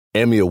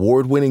Emmy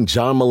award-winning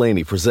John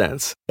Mulaney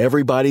presents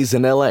Everybody's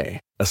in L.A.,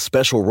 a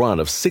special run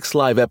of 6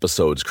 live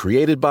episodes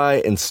created by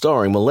and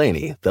starring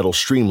Mulaney that'll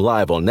stream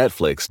live on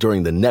Netflix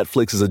during the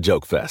Netflix is a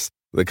Joke Fest.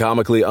 The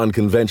comically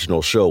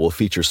unconventional show will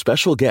feature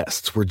special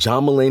guests where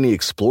John Mulaney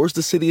explores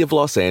the city of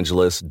Los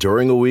Angeles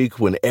during a week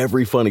when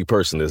every funny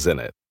person is in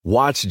it.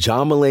 Watch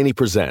John Mulaney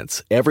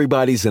Presents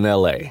Everybody's in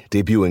L.A.,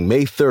 debuting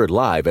May 3rd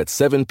live at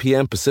 7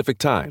 p.m. Pacific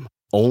Time,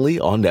 only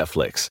on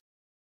Netflix.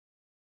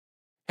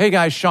 Hey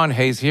guys, Sean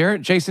Hayes here.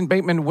 Jason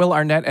Bateman, Will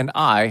Arnett, and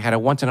I had a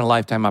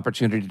once-in-a-lifetime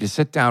opportunity to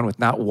sit down with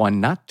not one,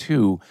 not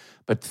two,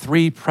 but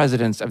 3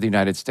 presidents of the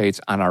United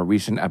States on our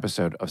recent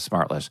episode of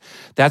Smartless.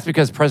 That's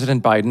because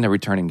President Biden, a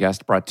returning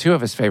guest, brought 2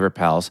 of his favorite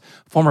pals,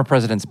 former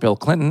Presidents Bill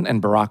Clinton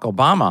and Barack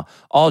Obama,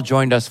 all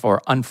joined us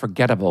for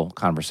unforgettable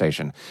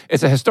conversation.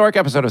 It's a historic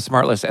episode of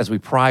Smartless as we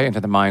pry into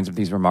the minds of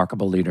these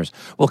remarkable leaders.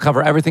 We'll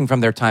cover everything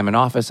from their time in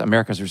office,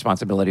 America's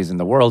responsibilities in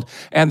the world,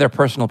 and their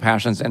personal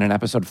passions in an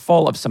episode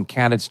full of some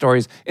candid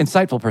stories,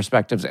 insightful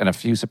perspectives, and a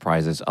few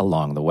surprises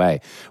along the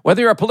way.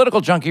 Whether you're a political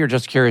junkie or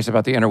just curious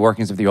about the inner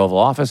workings of the Oval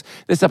Office,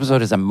 this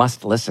episode is a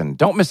must-listen.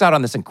 Don't miss out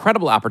on this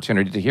incredible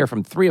opportunity to hear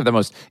from 3 of the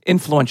most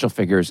influential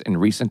figures in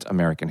recent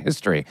American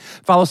history.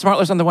 Follow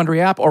Smartless on the Wondery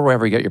app or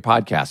wherever you get your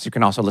podcasts. You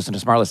can also listen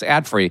to Smartless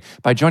ad-free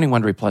by joining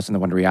Wondery Plus in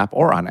the Wondery app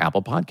or on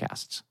Apple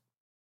Podcasts.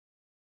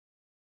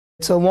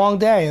 It's a long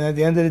day, and at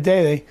the end of the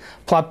day, they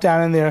plop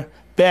down in their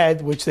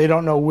bed, which they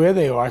don't know where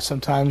they are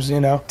sometimes,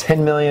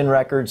 10 million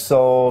records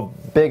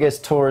sold,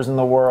 biggest tours in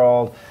the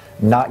world,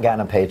 not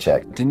gotten a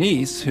paycheck.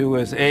 Denise, who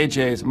was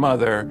AJ's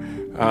mother,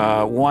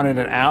 wanted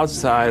an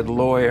outside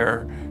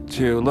lawyer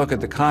to look at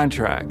the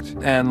contract.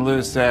 And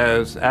Lou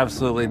says,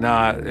 absolutely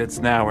not, it's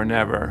now or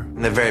never.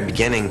 In the very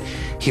beginning,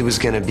 he was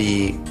going to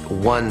be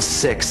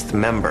 1/6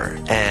 member.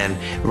 And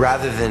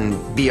rather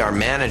than be our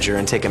manager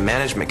and take a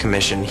management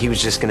commission, he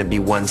was just going to be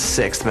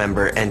 1/6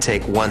 member and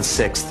take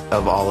 1/6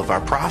 of all of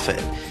our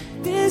profit.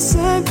 This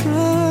I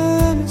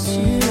promise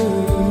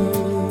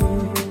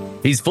you.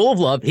 He's full of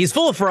love. He's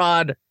full of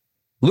fraud.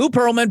 Lou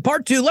Pearlman,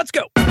 part 2. Let's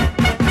go.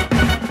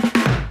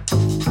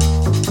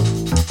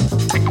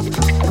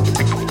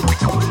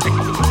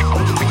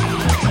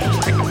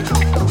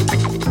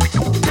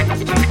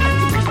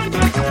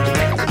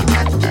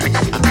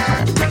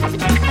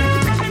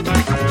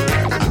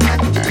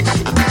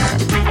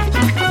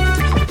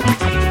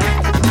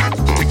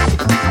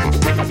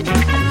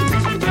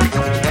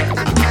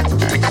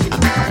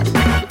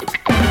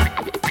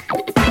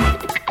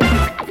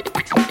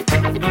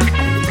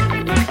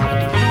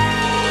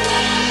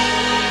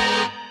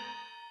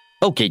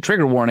 Okay,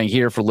 trigger warning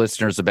here for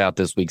listeners about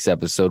this week's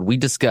episode. We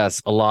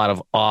discuss a lot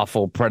of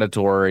awful,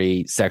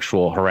 predatory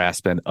sexual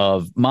harassment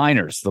of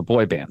minors, the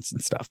boy bands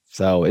and stuff.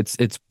 So it's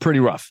pretty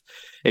rough.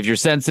 If you're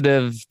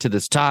sensitive to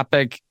this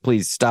topic,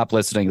 please stop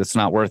listening. It's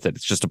not worth it.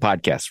 It's just a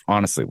podcast.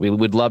 Honestly, we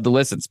would love to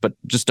listen, but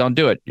just don't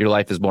do it. Your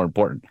life is more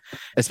important,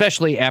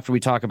 especially after we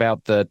talk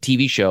about the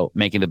TV show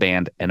making the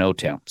band an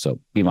O-Town. So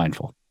be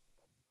mindful.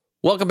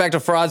 Welcome back to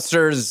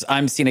Fraudsters.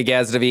 I'm Sina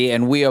Gazdavi,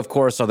 and we, of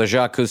course, are the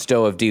Jacques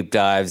Cousteau of deep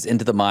dives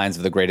into the minds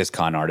of the greatest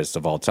con artists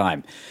of all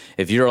time.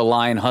 If you're a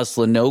lying,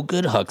 hustling, no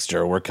good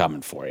huckster, we're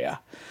coming for you.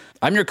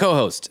 I'm your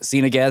co-host,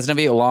 Sina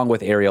Ghaznavi, along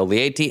with Ariel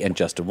Lieti and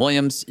Justin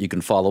Williams. You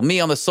can follow me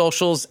on the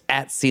socials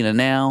at Sina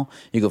Now.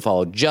 You can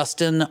follow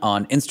Justin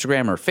on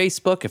Instagram or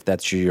Facebook, if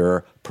that's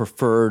your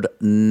preferred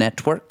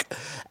network,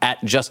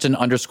 at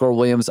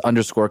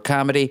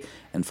Justin_Williams_comedy.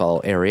 And follow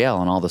Ariel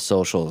on all the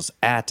socials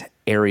at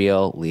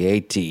Ariel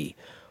Lieti.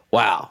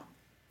 Wow.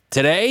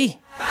 Today?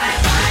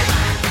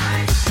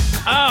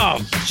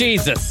 Oh,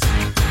 Jesus.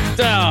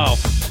 Oh.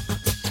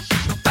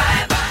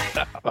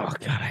 Oh,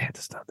 God, I had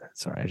to stop that.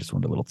 Sorry, I just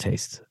wanted a little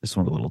taste.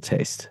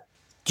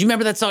 Do you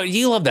remember that song?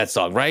 You love that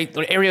song, right?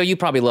 Ariel, you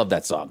probably love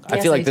that song. Yes,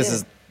 I feel like I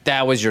do.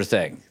 that was your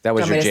thing. That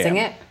was your jam. Do you want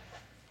me to sing it?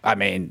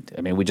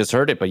 I mean, we just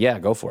heard it, but yeah,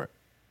 go for it.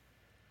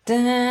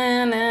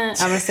 Da-na. I'm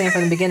going to sing it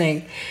from the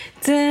beginning.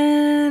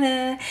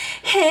 Da-na.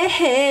 Hey,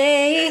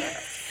 hey.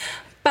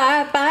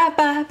 Bye, bye,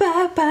 bye,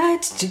 bye, bye.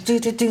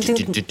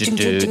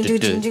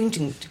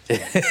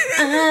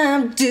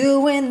 I'm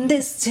doing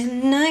this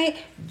tonight.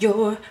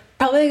 You're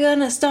probably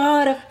gonna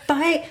start a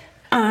fight.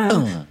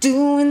 I'm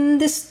doing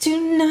this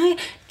tonight.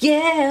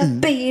 Yeah,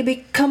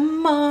 baby,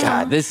 come on.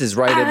 God, this is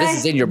right. This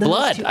is in your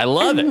blood. I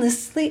love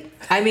it.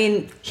 I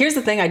mean, here's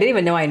the thing. I didn't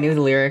even know I knew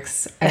the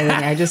lyrics.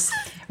 I just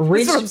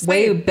reached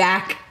way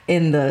back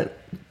in the...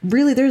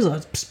 Really, there's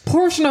a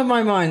portion of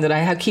my mind that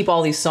I keep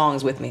all these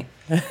songs with me.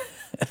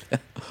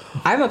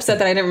 I'm upset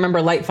that I didn't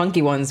remember Light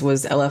Funky Ones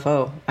was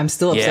LFO. I'm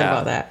still upset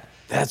about that.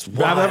 That's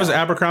wild. That was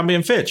Abercrombie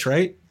and Fitch,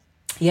 right?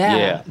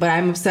 Yeah, but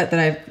I'm upset that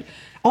I've...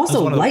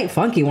 Also, Light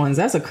Funky Ones.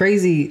 That's a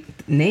crazy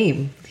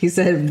name. He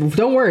said,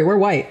 don't worry, we're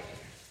white.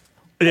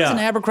 Yeah. Wasn't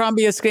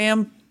Abercrombie a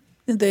scam?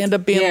 Didn't they end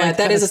up being like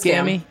that is a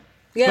scammy? Scam.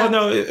 Yeah. Well,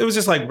 no, it was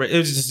just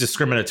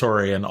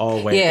discriminatory in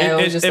all ways. Yeah,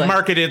 it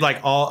marketed like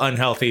all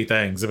unhealthy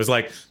things. It was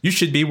like, you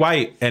should be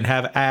white and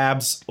have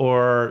abs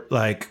or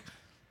like,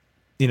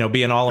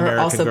 be an all-American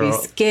girl.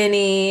 Also be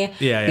skinny,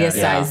 be a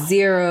size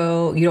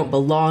 0, you don't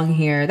belong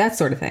here, that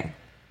sort of thing.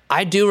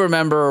 I do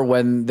remember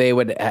when they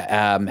would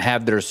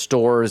have their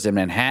stores in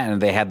Manhattan,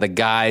 they had the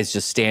guys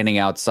just standing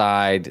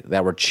outside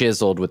that were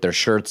chiseled with their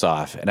shirts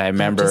off. And I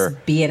remember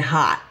just being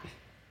hot.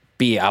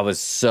 I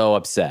was so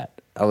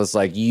upset. I was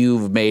like,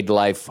 you've made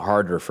life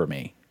harder for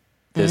me.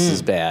 This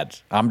is bad.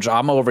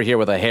 I'm over here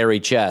with a hairy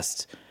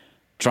chest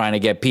trying to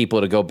get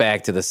people to go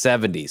back to the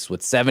 70s,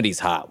 what 70s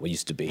hot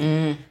used to be.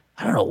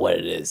 I don't know what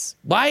it is.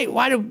 Why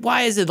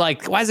is it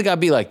gotta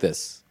be like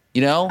this?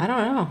 You know? I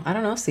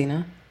don't know,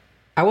 Cena.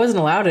 I wasn't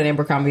allowed in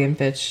Abercrombie and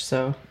Fitch,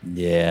 so.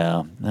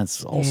 Yeah,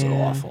 that's also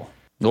awful.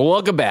 Well,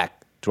 welcome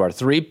back to our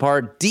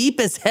 3-part deep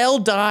as hell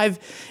dive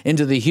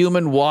into the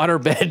human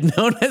waterbed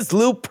known as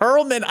Lou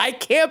Pearlman. I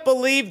can't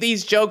believe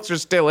these jokes are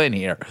still in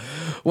here.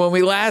 When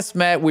we last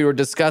met, we were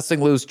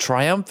discussing Lou's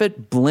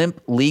triumphant blimp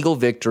legal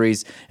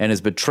victories and his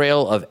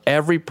betrayal of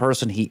every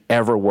person he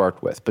ever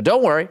worked with. But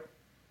don't worry,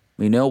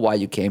 we know why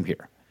you came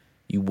here.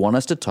 You want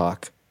us to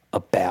talk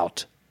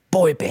about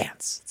boy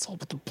bands. It's all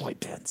about the boy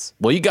bands.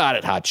 Well, you got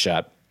it,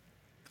 Hotshot.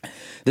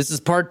 This is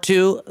part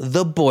 2,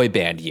 the boy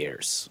band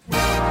years.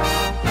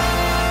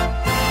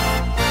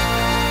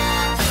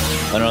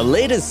 And our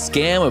latest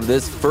scam of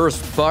this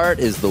first part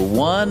is the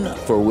one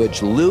for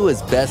which Lou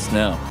is best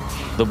known,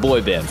 the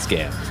boy band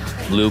scam.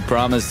 Lou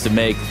promised to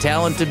make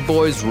talented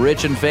boys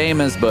rich and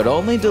famous, but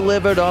only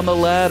delivered on the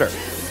latter.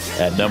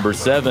 At number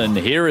 7,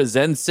 here is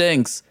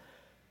NSYNC's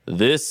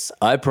This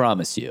I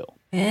Promise You.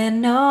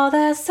 And all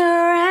that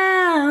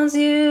surrounds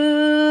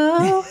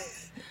you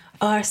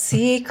are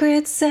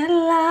secrets and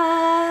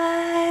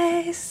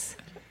lies.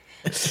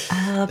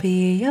 I'll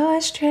be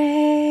your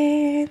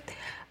strength.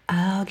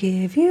 I'll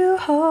give you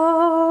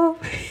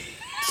hope.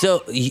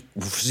 So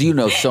you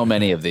know so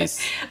many of these.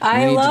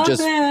 I love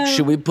them.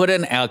 Should we put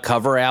a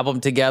cover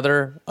album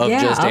together of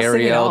Yeah, just I'll sing it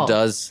Ariel all.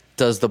 does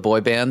the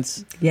boy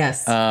bands?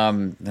 Yes.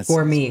 That's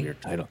For a me.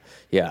 weird title.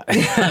 Yeah.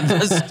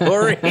 The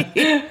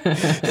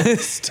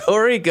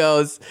story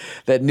goes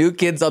that New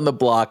Kids on the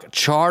Block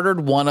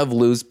chartered one of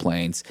Lou's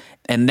planes,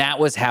 and that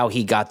was how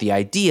he got the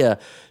idea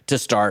to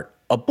start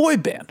a boy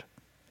band.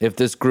 If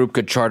this group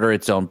could charter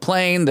its own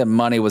plane, then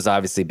money was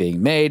obviously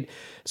being made.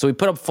 So he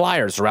put up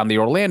flyers around the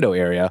Orlando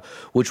area,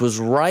 which was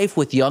rife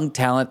with young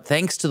talent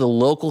thanks to the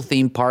local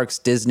theme parks,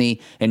 Disney,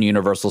 and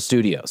Universal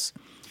Studios.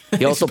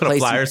 He also put up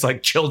placed flyers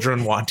like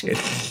children wanted.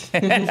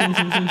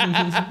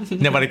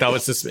 Nobody thought it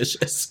was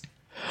suspicious.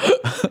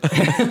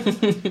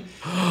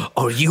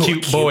 Oh, you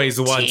cute boys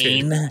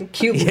teen. wanted.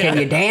 Cute. Yeah. Can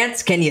you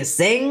dance? Can you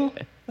sing?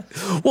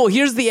 Well,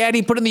 here's the ad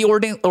he put in the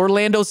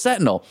Orlando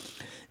Sentinel.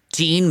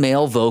 Teen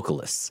male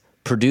vocalists.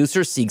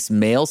 Producer seeks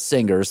male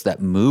singers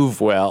that move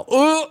well.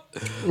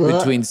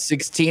 Between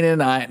 16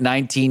 and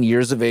 19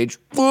 years of age.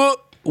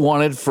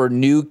 Wanted for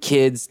new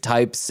kids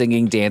type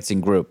singing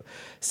dancing group.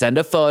 Send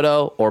a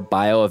photo or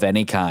bio of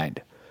any kind.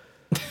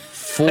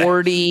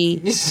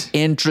 40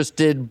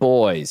 interested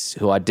boys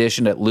who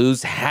auditioned at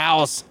Lou's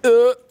house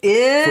for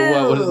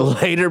what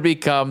would later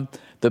become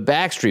the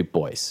Backstreet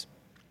Boys.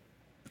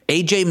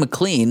 AJ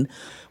McLean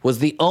was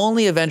the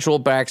only eventual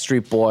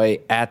Backstreet Boy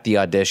at the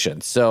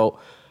audition. So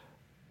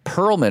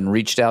Pearlman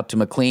reached out to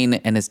McLean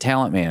and his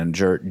talent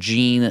manager,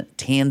 Gene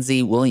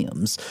Tansy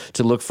Williams,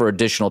 to look for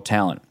additional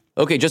talent.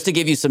 Okay, just to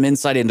give you some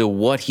insight into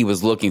what he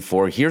was looking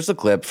for, here's a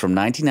clip from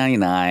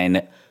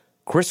 1999.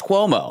 Chris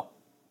Cuomo,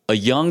 a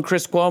young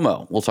Chris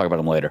Cuomo, we'll talk about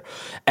him later,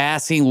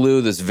 asking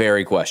Lou this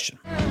very question.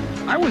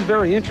 I was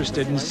very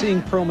interested in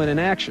seeing Pearlman in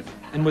action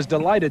and was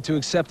delighted to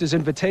accept his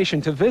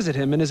invitation to visit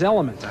him in his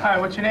element. Hi,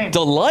 what's your name?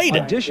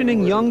 Delighted.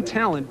 Auditioning young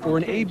talent for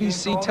an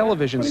ABC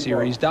television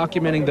series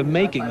documenting the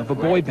making of a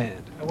boy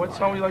band. And what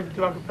song would you like to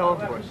do a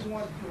cappella for us?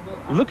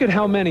 Look at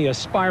how many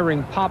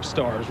aspiring pop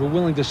stars were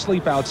willing to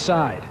sleep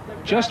outside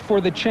just for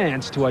the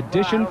chance to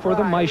audition for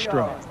the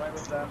maestro.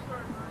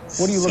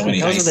 What are you looking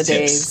for? Those are the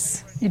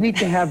days. You need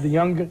to have the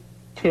young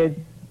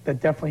kid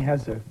that definitely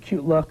has a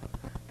cute look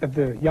that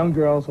the young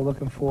girls are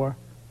looking for.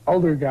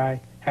 Older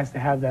guy has to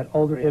have that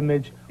older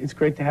image. It's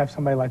great to have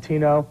somebody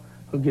Latino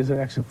who gives an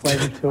extra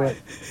flavor to it.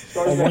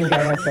 Or one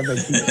guy has to have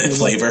that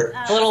flavor.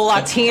 A little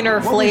Latino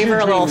flavor,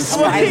 a little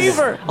spice,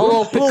 a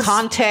little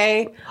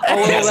picante, a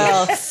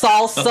little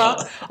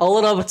salsa, a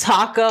little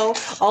taco,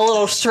 a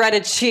little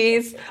shredded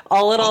cheese,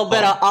 a little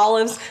bit of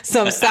olives,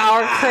 some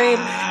sour cream.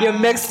 You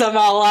mix them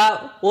all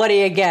up. What do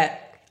you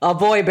get? A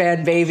boy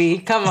band, baby.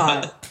 Come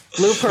on.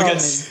 Lou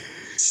Pearlman.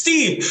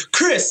 Steve,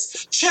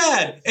 Chris,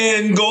 Chad,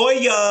 and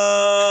Goya.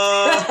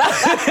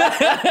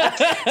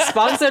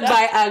 Sponsored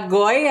by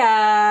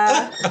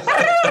Agoya.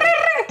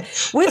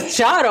 With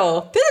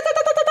Charo.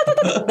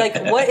 Like,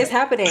 what is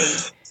happening?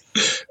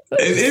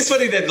 It's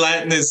funny that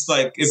Latin is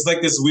like, it's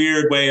like this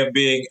weird way of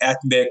being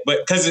ethnic,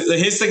 but because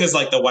his thing is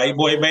like the white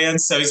boy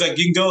band. So he's like,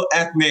 you can go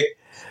ethnic,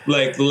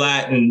 like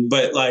Latin,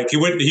 but like he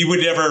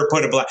would never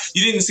put a black,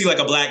 you didn't see like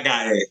a black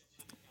guy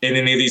in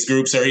any of these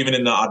groups or even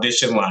in the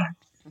audition line.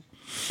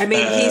 I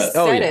mean, he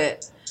said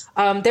it.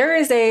 There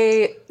is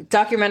a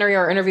documentary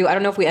or interview. I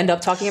don't know if we end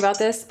up talking about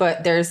this,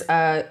 but there's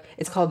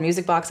it's called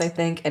Music Box, I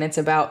think, and it's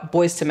about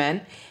Boys to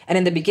Men. And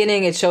in the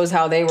beginning, it shows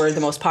how they were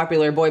the most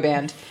popular boy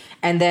band.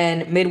 And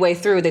then midway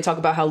through, they talk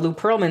about how Lou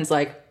Pearlman's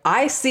like,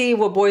 I see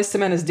what Boyz II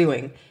Men is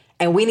doing,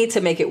 and we need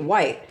to make it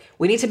white.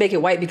 We need to make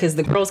it white because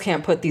the girls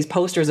can't put these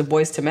posters of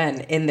Boyz II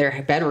Men in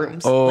their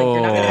bedrooms. Like,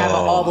 you're not going to have an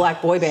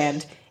all-black boy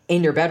band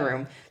in your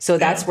bedroom. So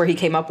that's where he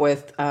came up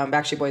with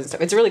Backstreet Boys and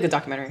stuff. It's a really good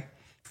documentary.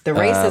 The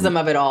racism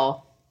of it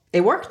all,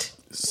 it worked.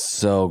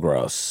 So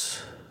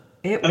gross.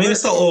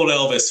 It's the old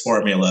Elvis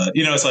formula.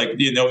 It's like,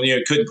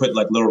 you couldn't put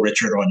like Little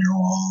Richard on your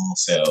wall.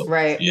 So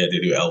you had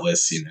to do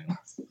Elvis,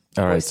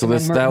 All right, so he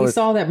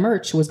saw that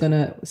merch was going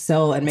to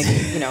sell and make,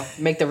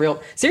 make the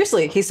real...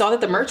 Seriously, he saw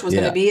that the merch was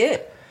going to be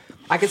it.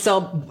 I could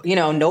sell,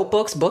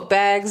 notebooks, book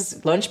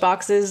bags, lunch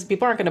boxes.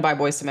 People aren't going to buy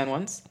Boyz II Men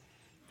ones.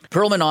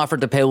 Pearlman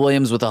offered to pay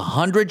Williams with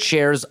 100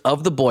 shares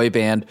of the boy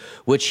band,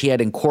 which he had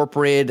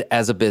incorporated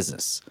as a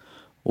business.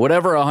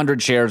 Whatever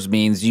 100 shares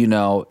means,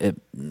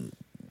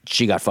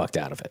 she got fucked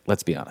out of it.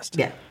 Let's be honest.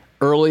 Yeah.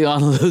 Early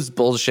on, Lou's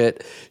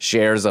bullshit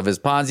shares of his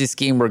Ponzi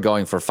scheme were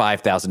going for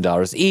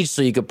 $5,000 each,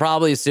 so you could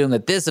probably assume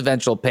that this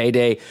eventual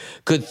payday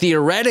could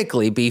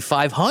theoretically be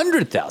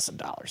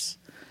 $500,000.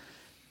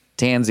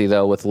 Tansy,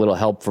 though, with a little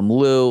help from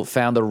Lou,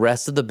 found the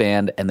rest of the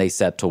band, and they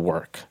set to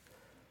work.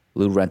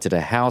 Lou rented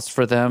a house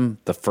for them,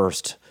 the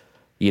first,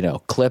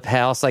 clip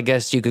house, I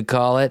guess you could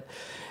call it,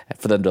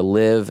 for them to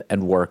live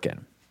and work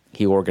in.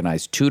 He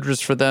organized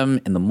tutors for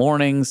them in the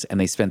mornings, and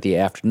they spent the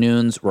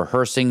afternoons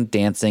rehearsing,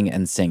 dancing,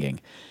 and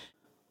singing.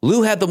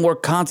 Lou had them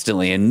work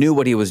constantly and knew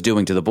what he was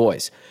doing to the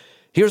boys.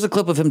 Here's a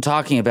clip of him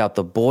talking about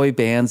the boy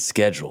band's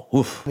schedule.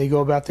 Oof. They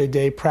go about their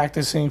day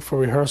practicing for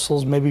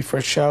rehearsals, maybe for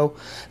a show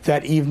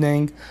that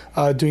evening,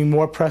 doing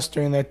more press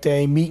during that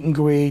day, meet and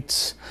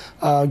greets,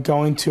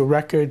 going to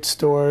record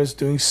stores,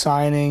 doing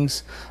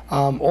signings,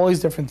 all these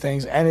different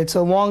things. And it's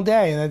a long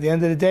day, and at the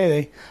end of the day,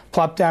 they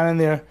plop down in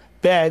their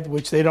bed,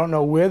 which they don't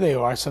know where they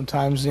are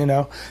sometimes,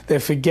 They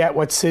forget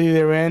what city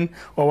they're in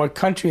or what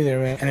country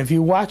they're in. And if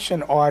you watch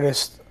an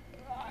artist,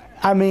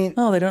 they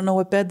don't know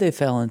what bed they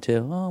fell into.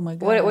 Oh, my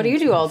God. What do you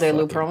do all day,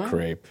 Lou Pearlman?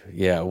 Creep.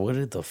 Yeah,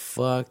 what the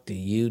fuck do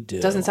you do?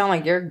 Doesn't sound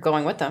like you're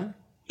going with them.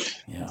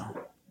 Yeah.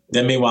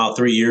 Then meanwhile,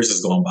 3 years has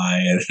gone by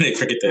and they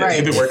forget that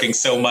they've been working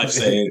so much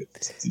they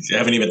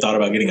haven't even thought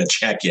about getting a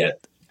check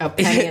yet. A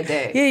penny a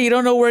day. Yeah, you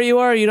don't know where you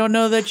are. You don't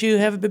know that you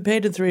haven't been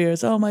paid in 3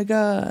 years. Oh, my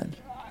God.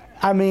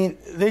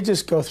 They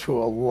just go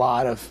through a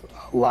lot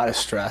of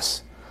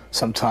stress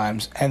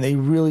sometimes, and they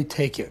really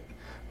take it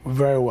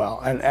very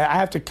well. And I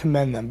have to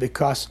commend them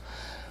because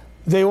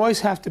they always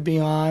have to be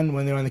on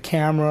when they're on the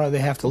camera. They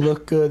have to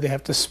look good. They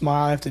have to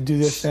smile. They have to do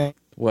their thing.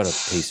 What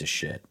a piece of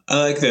shit.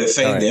 I like the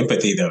feigned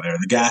empathy, though, there.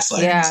 The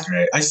gaslighting is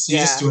great.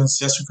 You're just doing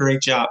such a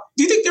great job.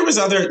 Do you think there was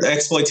other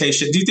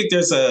exploitation? Do you think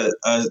there's a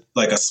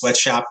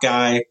sweatshop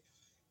guy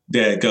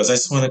that goes, I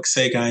just want to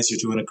say, guys, you're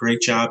doing a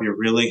great job. You're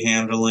really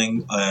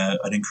handling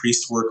an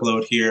increased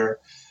workload here.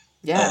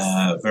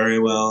 Yes. Very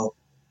well.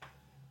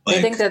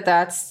 They think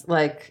that's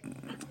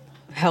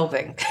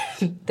helping.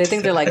 They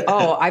think they're like,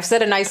 oh, I've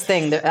said a nice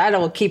thing.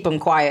 That'll keep them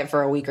quiet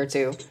for a week or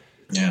two.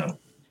 Yeah.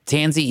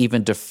 Tansy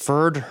even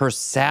deferred her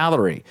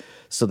salary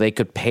so they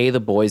could pay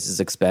the boys'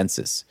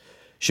 expenses.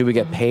 She would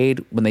get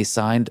paid when they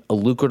signed a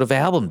lucrative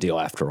album deal,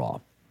 after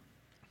all.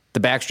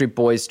 The Backstreet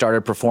Boys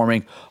started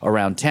performing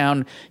around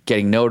town,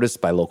 getting noticed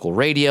by local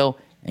radio,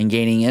 and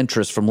gaining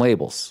interest from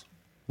labels.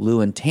 Lou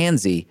and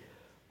Tansy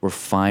were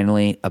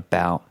finally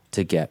about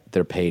to get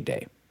their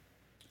payday.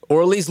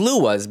 Or at least Lou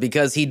was,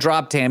 because he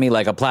dropped Tammy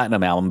like a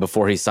platinum album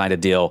before he signed a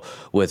deal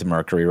with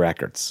Mercury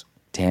Records.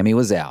 Tammy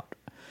was out.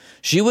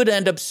 She would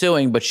end up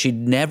suing, but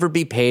she'd never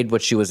be paid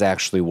what she was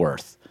actually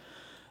worth.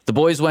 The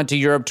boys went to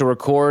Europe to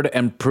record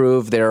and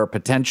prove their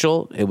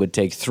potential. It would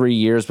take 3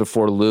 years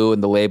before Lou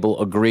and the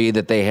label agreed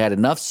that they had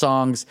enough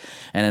songs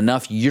and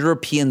enough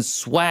European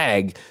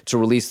swag to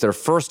release their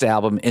first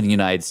album in the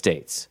United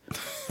States.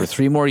 For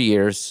 3 more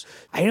years,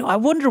 I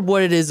wonder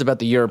what it is about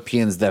the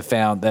Europeans that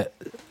found that,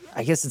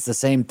 I guess it's the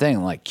same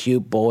thing, like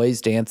cute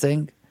boys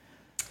dancing.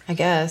 I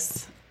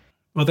guess.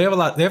 Well, they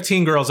have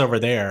teen girls over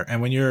there,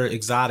 and when you're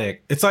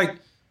exotic, it's like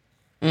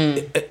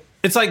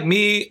it's like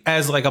me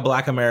as like a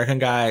Black American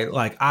guy.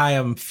 Like, I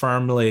am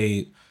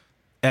firmly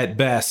at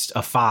best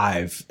a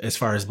 5 as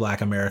far as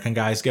Black American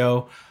guys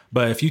go.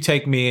 But if you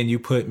take me and you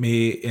put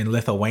me in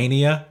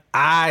Lithuania,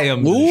 I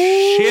am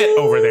the shit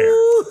over there.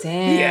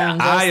 Damn, yeah,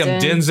 I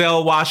am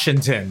Denzel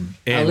Washington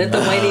in a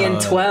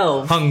Lithuanian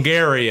 12.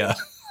 Hungary.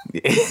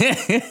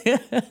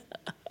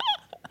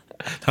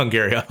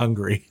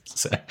 Hungary.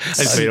 It's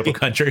a beautiful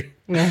country.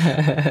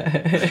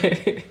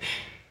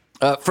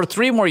 For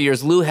 3 more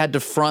years, Lou had to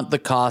front the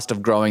cost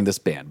of growing this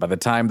band. By the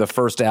time the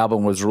first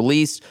album was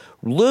released,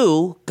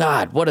 Lou,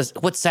 God,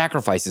 what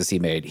sacrifices he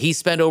made. He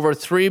spent over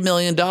 $3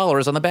 million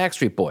on the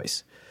Backstreet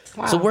Boys.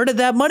 Wow. So where did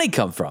that money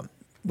come from?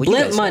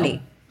 Blimp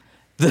money.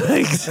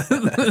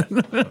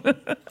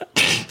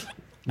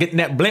 Getting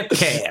that blimp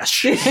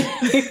cash. And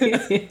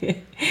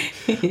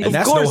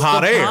that's no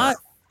hot air.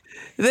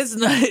 That's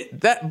not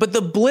that, but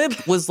the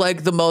blimp was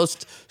like the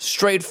most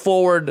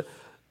straightforward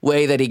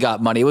way that he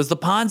got money. It was the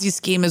Ponzi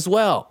scheme as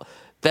well.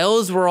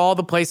 Those were all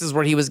the places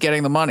where he was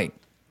getting the money.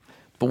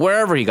 But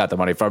wherever he got the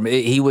money from,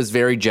 he was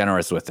very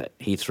generous with it.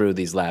 He threw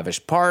these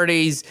lavish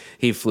parties.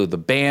 He flew the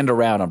band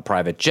around on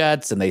private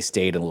jets, and they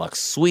stayed in luxe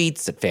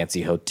suites at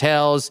fancy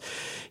hotels.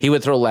 He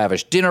would throw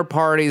lavish dinner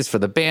parties for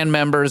the band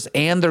members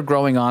and their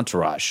growing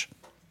entourage.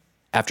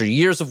 After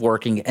years of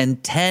working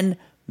and 10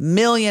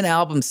 million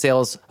album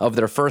sales of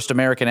their first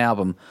American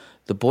album,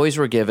 the boys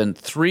were given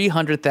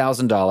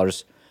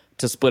 $300,000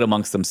 to split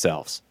amongst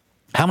themselves.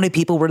 How many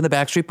people were in the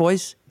Backstreet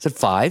Boys? Is it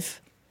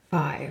 5?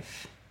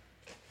 5.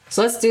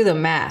 So let's do the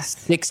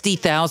math.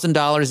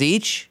 $60,000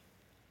 each?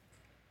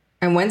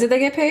 And when did they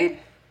get paid?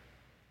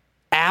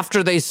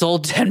 After they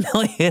sold 10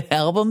 million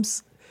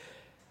albums?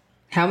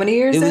 How many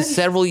years? It was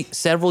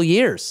several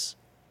years.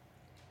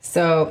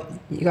 So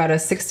you got a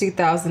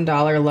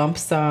 $60,000 lump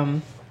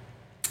sum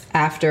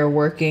after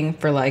working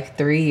for like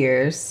 3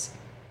 years.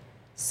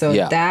 So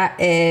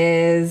that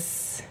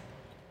is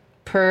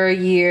per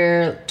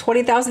year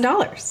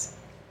 $20,000.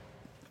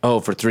 Oh,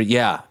 for 3.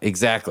 Yeah,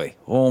 exactly.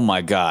 Oh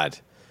my God.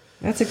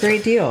 That's a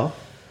great deal.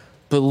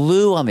 But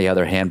Lou, on the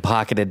other hand,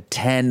 pocketed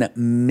 $10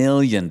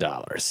 million.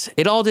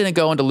 It all didn't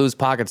go into Lou's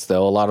pockets,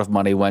 though. A lot of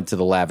money went to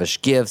the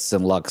lavish gifts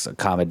and luxe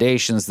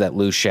accommodations that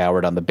Lou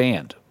showered on the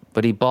band.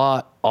 But he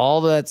bought all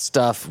that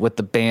stuff with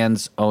the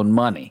band's own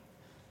money.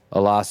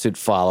 A lawsuit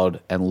followed,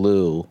 and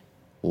Lou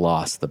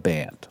lost the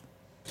band.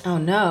 Oh,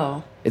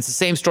 no. It's the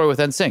same story with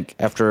NSYNC.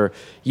 After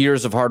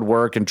years of hard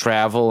work and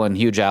travel and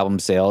huge album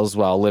sales,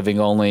 while living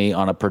only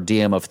on a per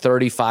diem of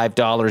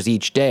 $35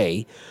 each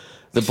day,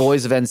 the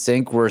boys of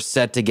NSYNC were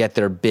set to get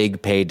their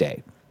big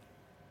payday.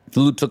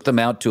 Lou took them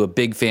out to a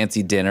big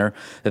fancy dinner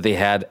that they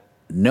had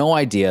no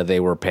idea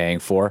they were paying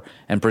for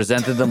and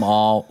presented them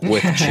all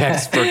with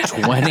checks for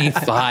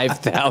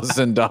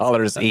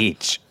 $25,000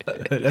 each.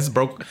 That's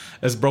broke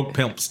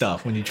pimp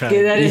stuff when you try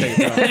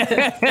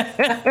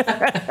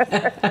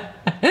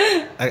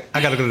I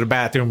got to go to the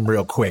bathroom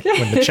real quick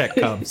when the check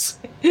comes.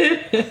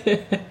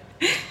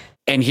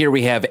 And here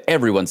we have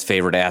everyone's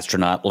favorite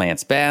astronaut,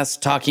 Lance Bass,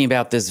 talking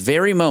about this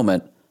very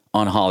moment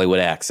on Hollywood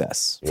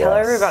Access. Tell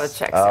everybody about the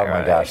check ceremony. Oh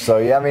my gosh. So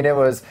yeah, I mean, it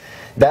was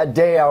that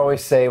day. I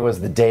always say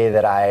was the day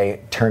that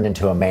I turned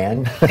into a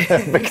man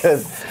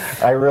because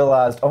I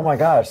realized, oh my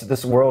gosh,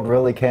 this world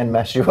really can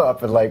mess you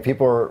up, and like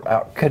people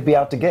could be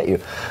out to get you.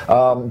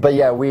 But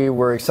yeah, we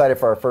were excited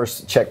for our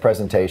first check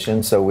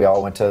presentation. So we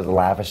all went to the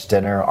lavish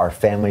dinner. Our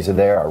families are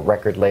there. Our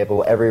record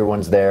label,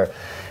 everyone's there.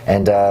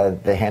 And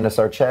they hand us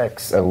our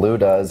checks, Lou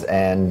does,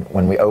 and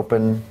when we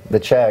open the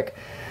check,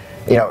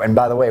 and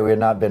by the way, we had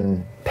not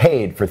been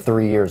paid for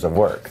 3 years of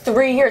work.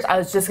 3 years? I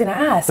was just going to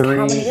ask.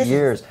 3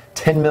 years.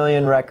 10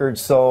 million records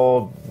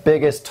sold,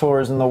 biggest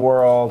tours in the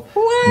world,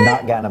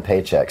 not gotten a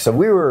paycheck. So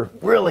we were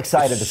real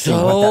excited to see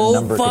what that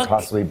number could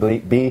possibly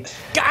be.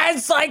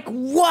 Guys, like,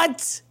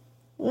 what?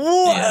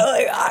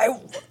 What?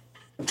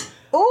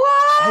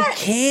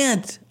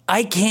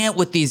 I can't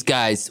with these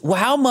guys. Well,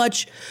 how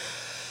much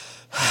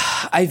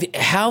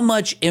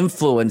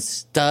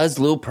influence does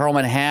Lou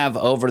Pearlman have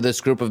over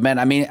this group of men?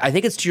 I mean, I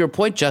think it's to your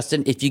point,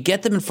 Justin. If you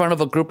get them in front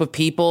of a group of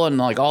people and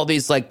like all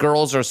these like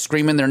girls are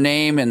screaming their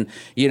name and,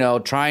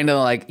 trying to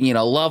like,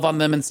 love on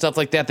them and stuff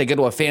like that, they go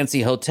to a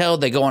fancy hotel,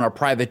 they go on a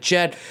private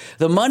jet.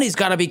 The money's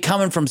got to be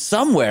coming from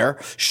somewhere.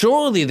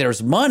 Surely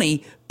there's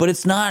money, but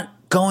it's not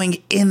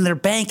going in their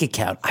bank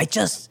account. I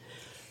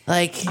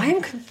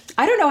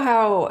don't know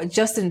how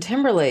Justin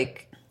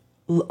Timberlake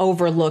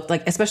overlooked,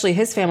 like especially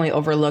his family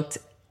overlooked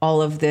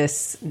all of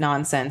this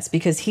nonsense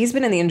because he's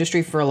been in the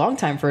industry for a long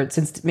time,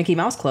 since Mickey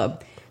Mouse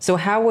Club. So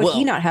how would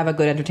he not have a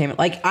good entertainment?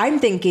 Like I'm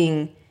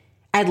thinking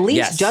at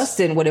least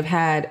Justin would have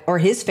had, or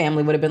his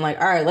family would have been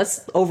like, all right,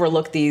 let's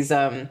overlook these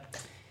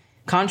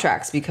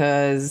contracts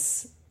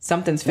because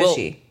something's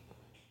fishy.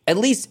 At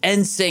least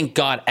NSYNC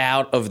got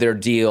out of their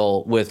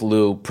deal with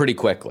Lou pretty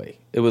quickly.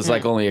 It was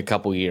like only a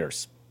couple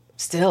years.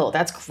 Still,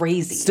 that's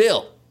crazy.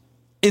 Still,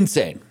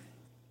 insane.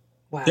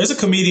 Wow. There's a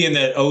comedian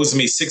that owes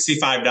me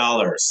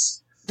 $65.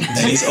 And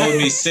he's owed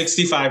me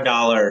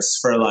 $65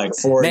 for like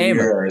 4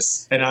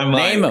 years. And I'm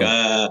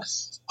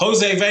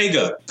Jose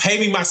Vega, pay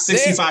me my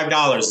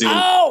 $65, dude.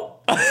 Oh!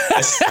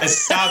 and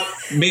stop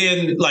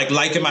being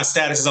liking my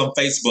statuses on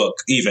Facebook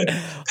even.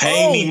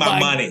 Pay me my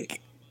money.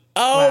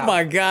 Oh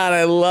my God,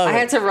 I love it. I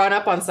had to run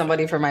up on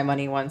somebody for my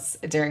money once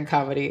during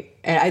comedy.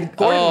 And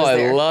Gordon was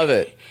there. I love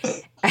it.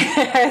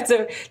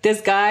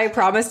 This guy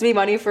promised me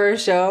money for a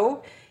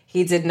show.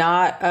 He did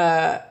not,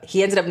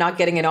 he ended up not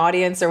getting an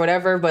audience or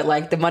whatever,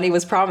 but the money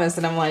was promised.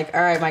 And I'm like,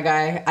 all right, my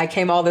guy, I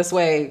came all this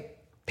way.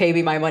 Pay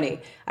me my money.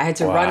 I had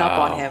to run up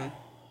on him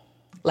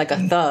like a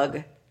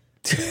thug.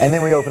 And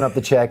then we open up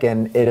the check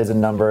and it is a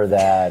number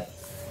that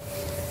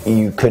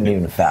you couldn't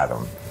even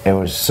fathom. It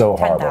was so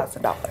horrible.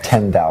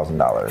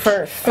 $10,000.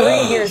 For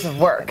 3 years of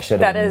work.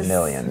 That is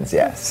millions,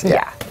 yes.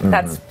 Yeah.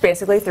 That's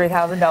basically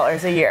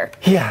 $3,000 a year.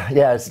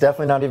 Yeah, it's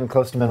definitely not even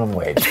close to minimum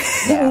wage.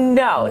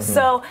 No.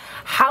 So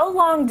how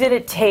long did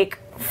it take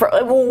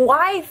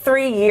Why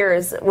 3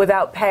 years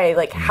without pay?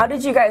 Like, how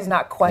did you guys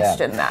not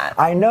question that?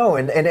 I know,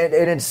 and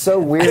it's so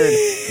weird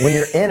when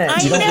you're in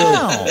it. You don't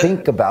really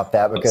think about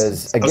that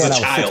because, again, I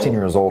was 16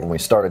 years old when we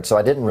started, so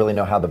I didn't really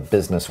know how the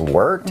business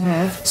worked.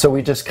 Mm-hmm. So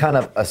we just kind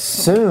of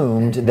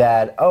assumed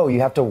that,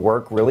 you have to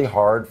work really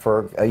hard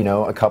for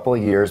a couple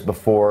of years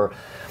before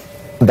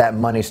that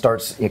money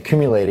starts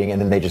accumulating, and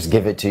then they just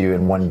give it to you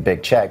in one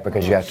big check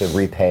because you have to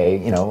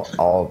repay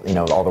all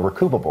the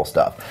recoupable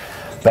stuff.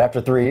 But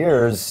after 3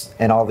 years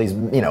and all these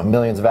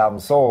millions of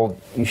albums sold,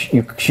 you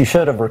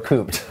should have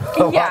recouped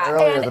a lot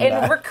earlier than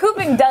that.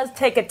 Recouping does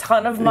take a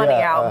ton of money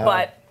out,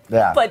 but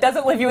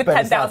doesn't leave you with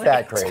 $10,000. It's not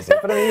that crazy.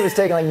 But I mean, he was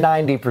taking like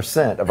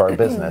 90% of our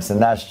business, and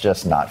that's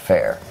just not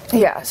fair.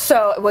 Yeah.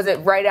 So was it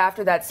right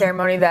after that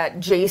ceremony that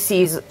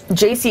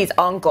JC's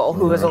uncle,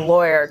 who was a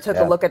lawyer, took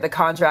a look at the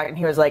contract and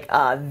he was like,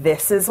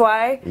 "This is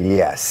why"?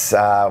 Yes.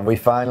 We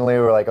finally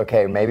were like,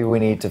 okay, maybe we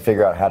need to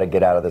figure out how to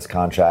get out of this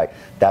contract.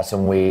 That's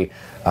when we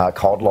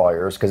called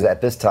lawyers, because at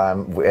this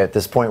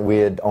point, we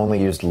had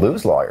only used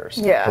Lou's lawyers.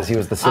 Yeah. Because he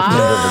was the 16th of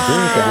the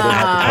group, and we didn't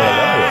have to pay a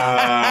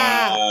lawyer.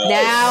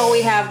 Now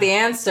we have the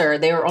answer.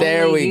 They were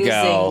only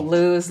using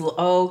Lou's.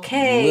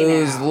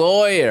 Lou's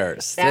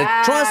lawyers.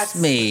 Trust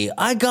me,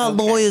 I got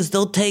lawyers.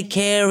 They'll take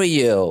care of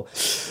you.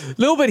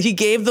 No, but he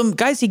gave them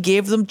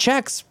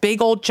checks,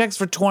 big old checks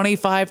for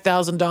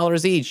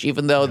 $25,000 each,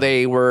 even though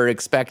they were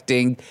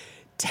expecting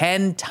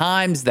 10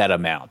 times that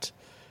amount.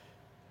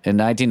 In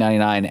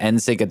 1999,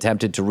 NSYNC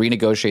attempted to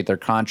renegotiate their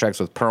contracts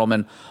with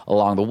Pearlman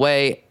along the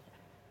way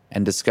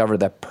and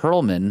discovered that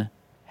Pearlman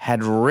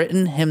had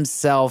written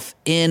himself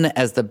in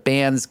as the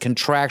band's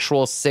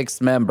contractual sixth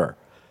member,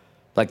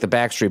 like the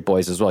Backstreet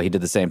Boys as well. He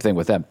did the same thing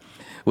with them,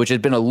 which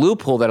had been a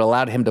loophole that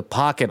allowed him to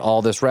pocket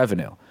all this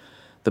revenue.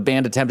 The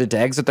band attempted to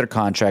exit their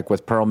contract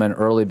with Pearlman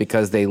early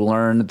because they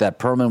learned that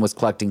Pearlman was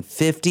collecting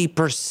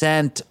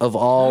 50% of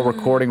all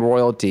recording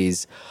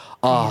royalties,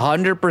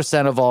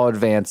 100% of all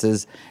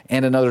advances,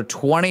 and another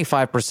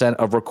 25%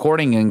 of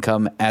recording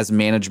income as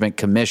management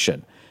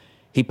commission.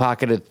 He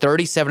pocketed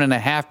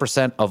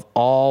 37.5% of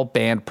all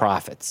band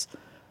profits.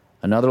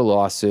 Another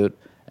lawsuit,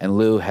 and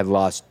Lou had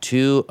lost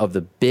two of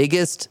the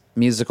biggest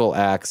musical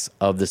acts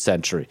of the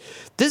century.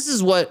 This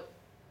is what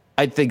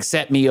I think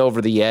set me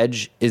over the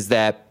edge, is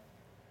that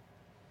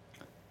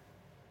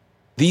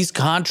these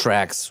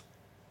contracts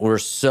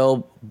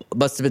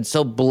must have been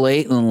so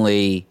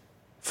blatantly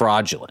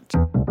fraudulent.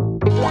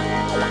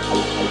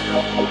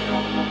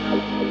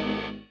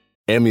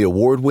 Emmy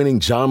award-winning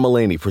John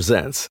Mulaney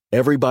presents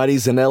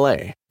Everybody's in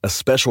L.A., a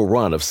special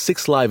run of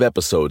 6 live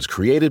episodes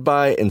created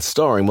by and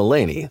starring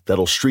Mulaney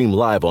that'll stream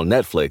live on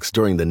Netflix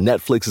during the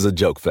Netflix is a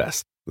Joke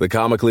Fest. The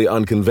comically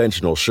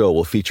unconventional show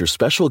will feature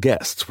special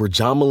guests where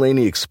John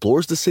Mulaney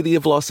explores the city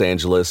of Los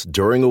Angeles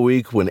during a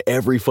week when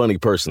every funny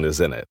person is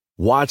in it.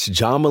 Watch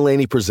John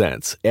Mulaney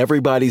Presents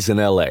Everybody's in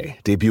L.A.,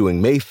 debuting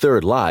May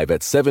 3rd live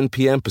at 7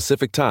 p.m.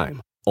 Pacific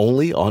Time,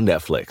 only on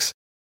Netflix.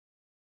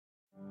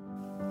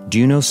 Do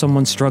you know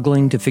someone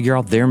struggling to figure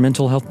out their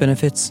mental health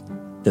benefits?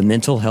 The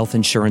Mental Health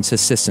Insurance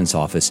Assistance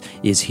Office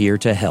is here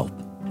to help.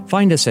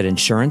 Find us at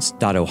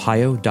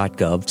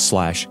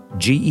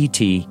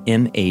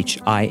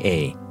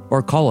insurance.ohio.gov/GETMHIA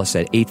or call us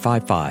at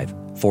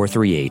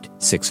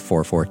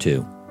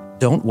 855-438-6442.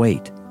 Don't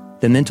wait.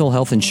 The Mental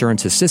Health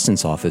Insurance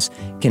Assistance Office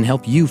can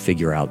help you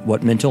figure out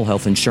what mental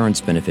health insurance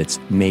benefits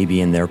may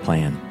be in their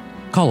plan.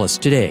 Call us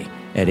today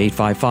at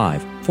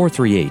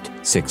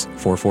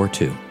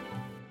 855-438-6442.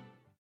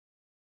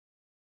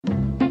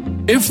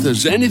 If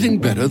there's anything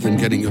better than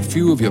getting a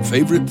few of your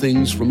favorite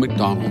things from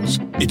McDonald's,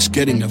 it's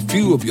getting a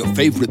few of your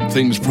favorite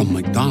things from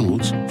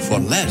McDonald's for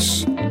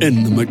less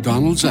in the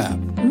McDonald's app.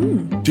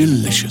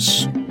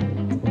 Delicious.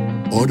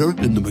 Order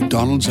in the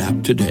McDonald's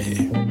app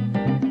today.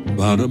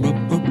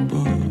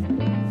 Ba-da-ba-ba-ba.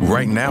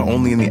 Right now,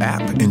 only in the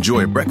app.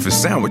 Enjoy a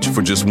breakfast sandwich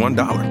for just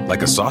 $1,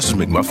 like a sausage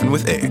McMuffin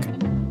with egg.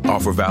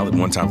 Offer valid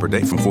one time per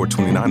day from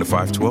 $4.29 to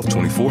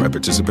 $5/12/24 at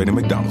participating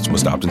McDonald's.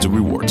 Must opt into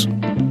rewards.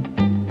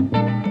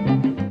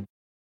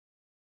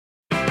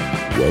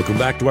 Welcome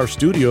back to our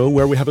studio,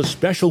 where we have a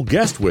special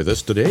guest with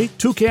us today,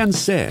 Toucan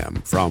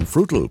Sam from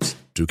Fruit Loops.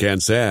 Toucan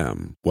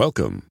Sam,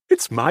 welcome.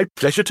 It's my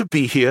pleasure to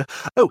be here.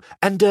 Oh,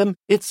 and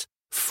it's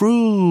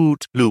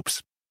Fruit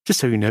Loops,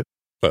 just so you know.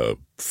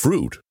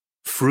 Fruit?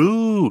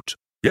 Fruit.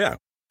 Yeah,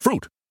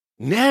 fruit.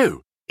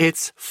 No,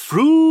 it's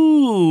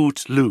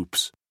Fruit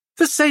Loops.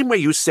 The same way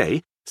you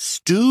say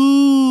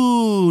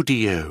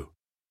studio.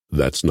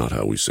 That's not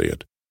how we say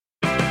it.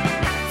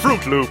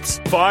 Fruit Loops,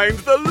 find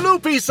the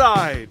loopy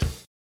side.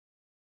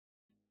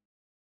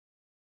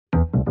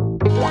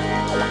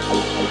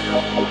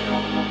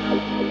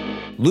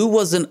 Lou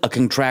wasn't a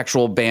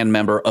contractual band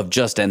member of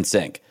just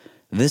NSYNC.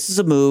 This is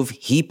a move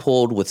he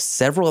pulled with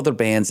several other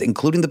bands,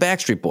 including the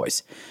Backstreet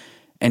Boys.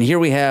 And here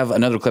we have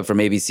another clip from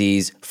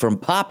ABC's From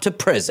Pop to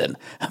Prison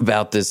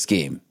about this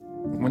scheme.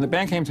 When the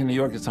band came to New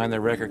York to sign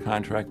their record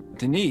contract,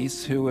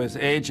 Denise, who was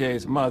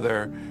AJ's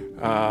mother,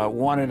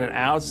 wanted an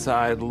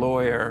outside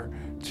lawyer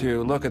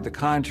to look at the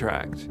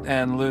contract.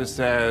 And Lou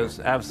says,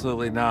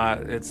 absolutely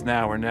not, it's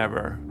now or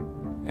never.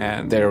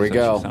 And there we so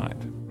go. she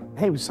signed.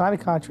 Hey, we signed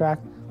a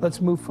contract.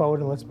 Let's move forward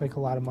and let's make a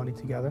lot of money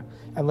together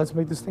and let's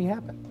make this thing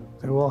happen.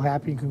 They were all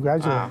happy and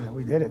congratulating that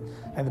we did it.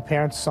 And the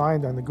parents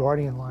signed on the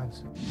Guardian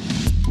lines.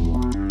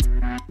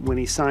 When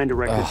he signed a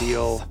record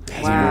deal.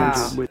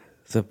 Wow.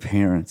 The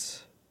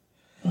parents.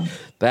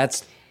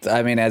 That's,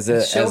 I mean, as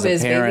a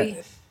parent,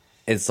 baby.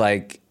 It's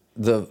like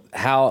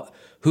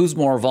who's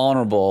more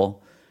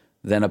vulnerable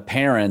than a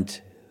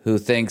parent who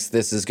thinks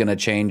this is going to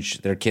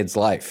change their kid's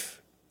life,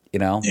 you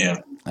know? Yeah.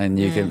 And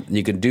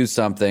you can do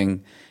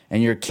something,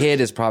 and your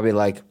kid is probably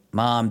like,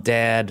 Mom,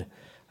 Dad,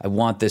 I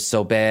want this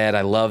so bad.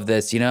 I love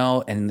this, you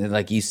know? And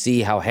like you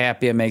see how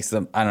happy it makes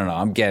them. I don't know.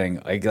 I'm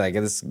getting like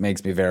this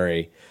makes me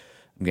I'm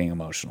getting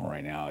emotional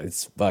right now.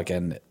 It's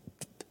fucking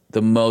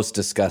the most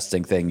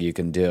disgusting thing you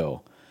can do.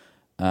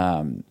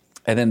 And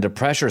then to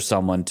pressure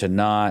someone to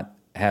not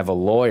have a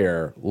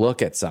lawyer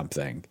look at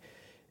something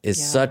is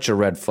such a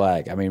red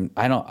flag. I mean,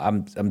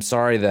 I'm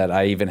sorry that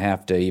I even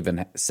have to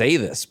even say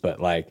this, but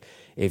like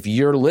if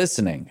you're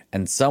listening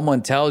and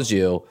someone tells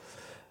you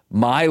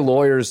my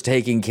lawyer's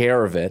taking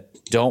care of it,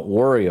 don't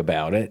worry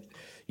about it.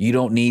 You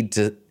don't need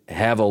to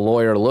have a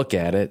lawyer look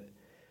at it.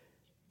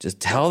 Just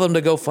tell them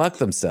to go fuck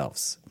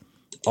themselves.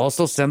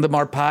 Also send them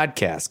our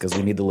podcast because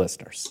we need the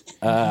listeners.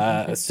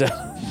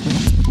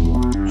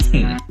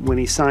 When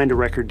he signed a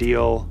record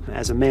deal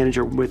as a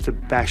manager with the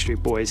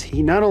Backstreet Boys,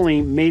 he not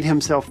only made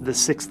himself the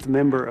sixth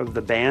member of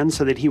the band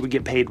so that he would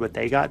get paid what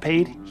they got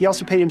paid, he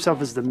also paid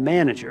himself as the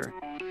manager.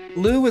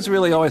 Lou was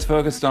really always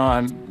focused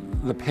on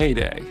the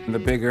payday. The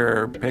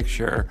bigger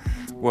picture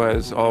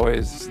was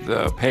always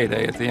the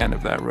payday at the end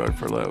of that road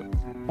for Lou.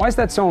 Why is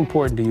that so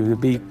important to you to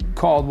be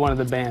called one of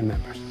the band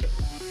members?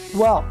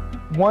 Well,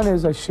 one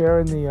is I share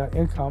in the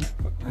income.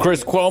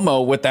 Chris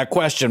Cuomo with that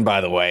question,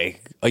 by the way.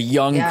 A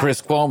young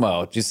Chris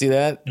Cuomo. Did you see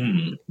that?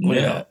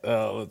 Yeah.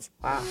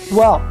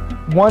 Well,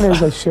 one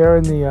is I share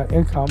in the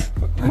income.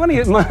 Money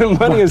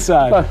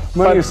aside. But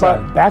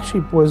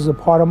Backstreet was a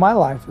part of my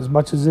life as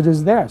much as it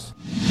is theirs.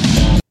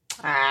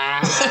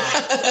 Are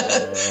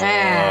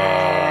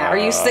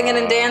you singing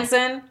and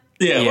dancing?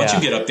 Yeah, why don't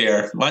you get up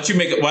there? Why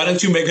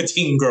don't you make a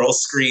teen girl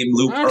scream,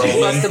 Lou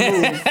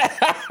Pearlman?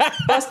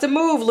 Bust a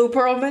move, Lou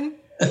Pearlman.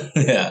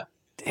 Yeah.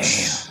 Damn.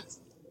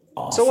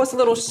 Awesome. So what's a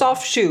little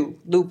soft shoe,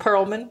 Lou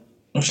Pearlman?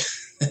 I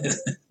just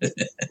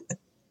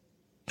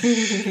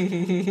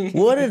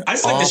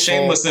like the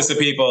shamelessness of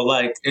people.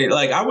 Like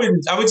I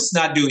would just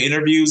not do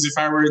interviews if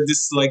I were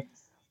this like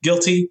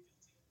guilty.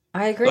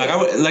 I agree. Like I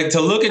would like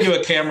to look into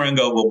a camera and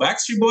go, "Well,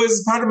 Backstreet Boys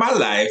is part of my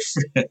life,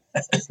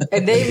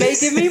 and they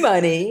making me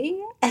money."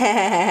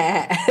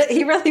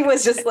 He really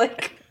was just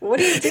like, "What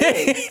are you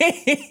doing?"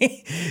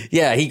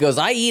 Yeah, he goes,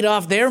 "I eat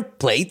off their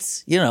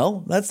plates. You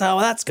know, that's how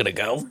that's gonna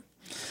go."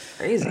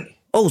 Crazy.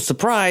 Oh,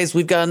 surprise!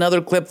 We've got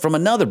another clip from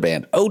another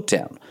band,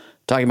 O-Town,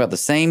 talking about the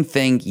same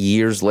thing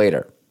years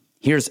later.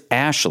 Here's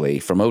Ashley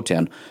from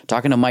O-Town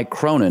talking to Mike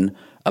Cronin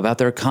about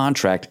their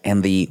contract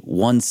and the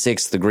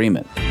 1/6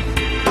 agreement.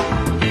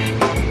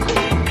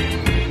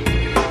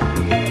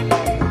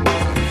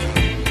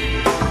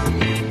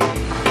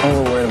 I'm a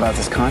little worried about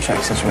this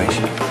contract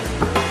situation.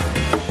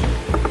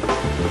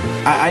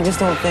 I just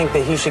don't think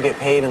that he should get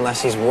paid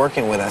unless he's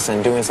working with us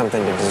and doing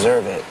something to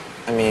deserve it.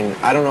 I mean,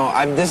 I don't know.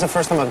 This is the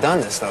first time I've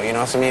done this, though, you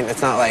know? So, I mean,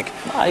 it's not like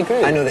I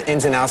agree. I know the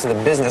ins and outs of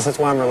the business. That's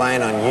why I'm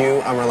relying on you.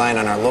 I'm relying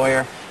on our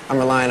lawyer. I'm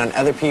relying on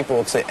other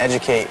people to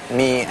educate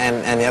me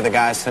and the other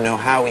guys to know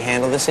how we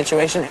handle this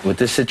situation. With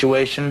this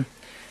situation,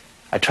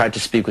 I tried to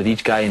speak with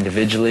each guy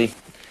individually,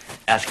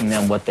 asking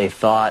them what they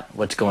thought,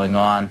 what's going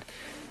on.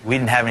 We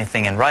didn't have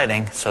anything in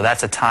writing, so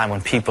that's a time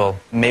when people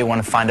may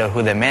want to find out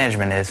who their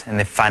management is, and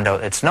they find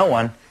out it's no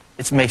one.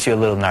 It makes you a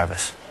little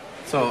nervous.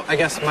 So I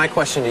guess my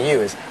question to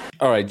you is...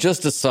 All right,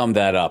 just to sum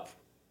that up,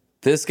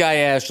 this guy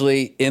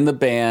Ashley in the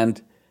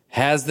band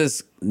has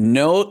this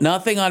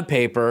nothing on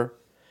paper,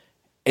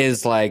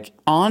 is like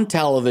on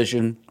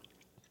television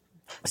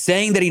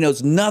saying that he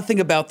knows nothing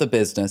about the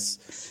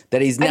business,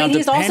 that he's now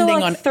he's depending also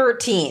like on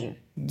 13.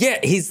 Yeah,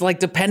 he's like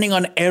depending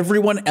on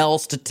everyone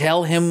else to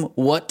tell him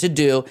what to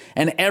do,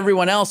 and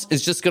everyone else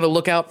is just going to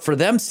look out for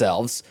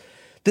themselves.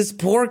 This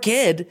poor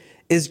kid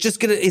is just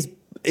going to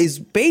is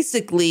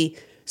basically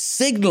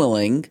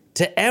signaling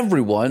to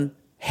everyone,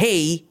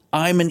 "Hey,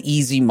 I'm an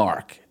easy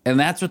mark." And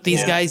that's what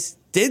these guys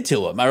did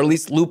to him, or at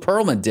least Lou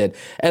Pearlman did.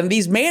 And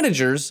these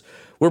managers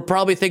were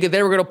probably thinking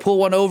they were going to pull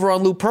one over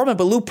on Lou Pearlman,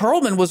 but Lou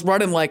Pearlman was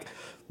running like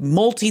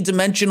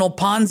multi-dimensional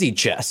Ponzi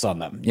chess on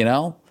them, you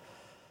know?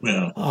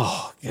 Yeah.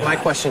 Oh, God. My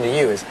question to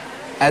you is,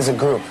 as a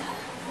group,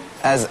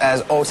 as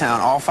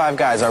O-Town, all five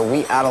guys, are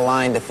we out of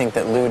line to think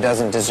that Lou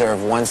doesn't deserve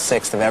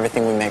 1/6 of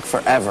everything we make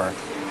forever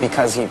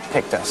because he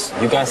picked us?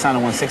 You guys signed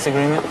a 1/6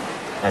 agreement?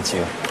 That's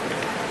you.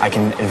 I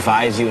can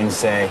advise you and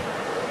say,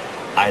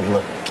 I'd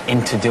look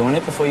into doing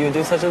it before you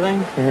do such a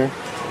thing.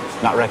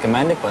 Mm-hmm. Not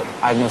recommend it, but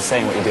I have no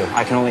say in what you do.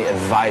 I can only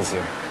advise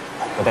you.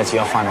 But that's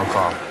your final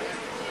call.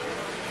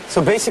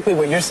 So basically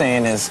what you're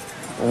saying is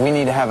we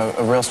need to have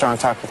a real strong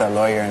talk with our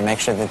lawyer and make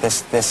sure that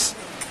this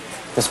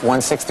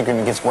 1/6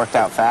 agreement gets worked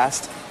out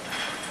fast?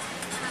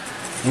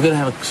 You gotta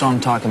have a strong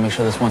talk and make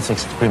sure this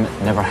 1/6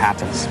 agreement never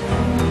happens.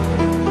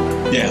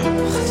 Yeah.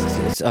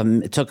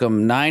 It took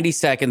him 90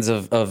 seconds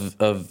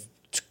of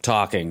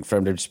talking for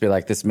him to just be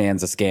like, this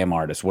man's a scam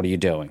artist. What are you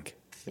doing?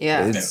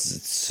 Yeah.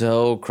 It's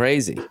so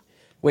crazy.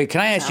 Wait,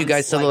 can I ask you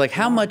guys something? Like,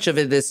 how much of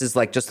this is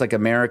like just like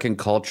American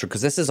culture?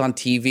 Because this is on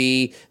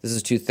TV. This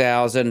is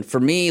 2000. For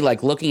me,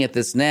 like looking at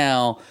this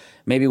now,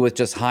 maybe with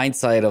just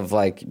hindsight of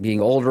like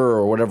being older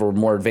or whatever,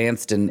 more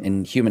advanced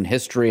in human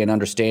history and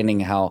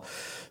understanding how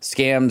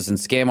scams and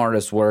scam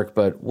artists work.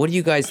 But what do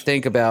you guys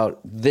think about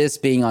this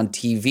being on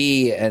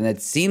TV? And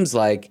it seems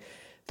like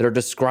they're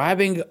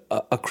describing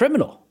a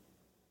criminal.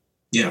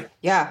 Yeah.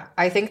 Yeah.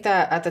 I think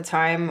that at the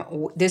time,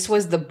 this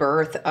was the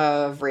birth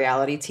of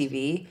reality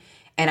TV.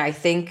 And I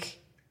think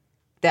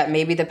that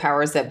maybe the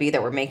powers that be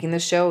that were making the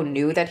show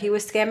knew that he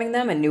was scamming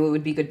them and knew it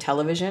would be good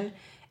television.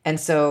 And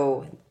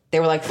so they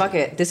were like, fuck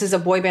it. This is a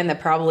boy band that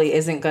probably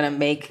isn't going to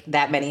make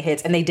that many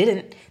hits. And they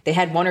didn't. They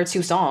had 1 or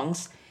 2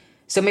 songs.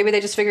 So maybe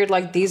they just figured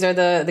like these are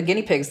the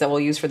guinea pigs that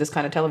we'll use for this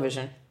kind of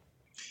television.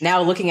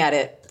 Now looking at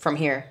it from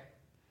here.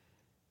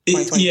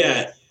 It's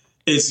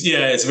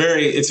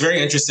very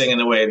interesting in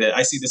the way that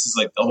I see this as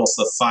like almost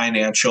the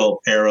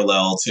financial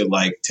parallel to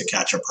like To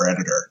Catch a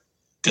Predator.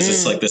 Because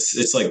it's like this,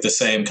 it's like the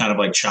same kind of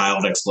like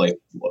child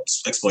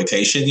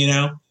exploitation, you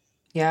know?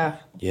 Yeah.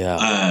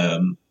 Yeah.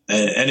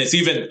 And it's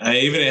even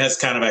it has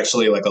kind of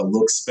actually like a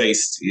looks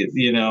based,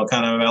 you know,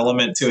 kind of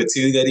element to it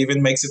too that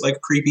even makes it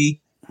like creepy.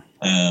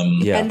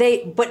 Yeah. And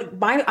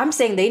I'm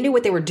saying they knew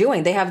what they were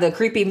doing. They have the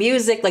creepy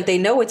music, like they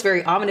know it's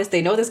very ominous.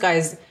 They know this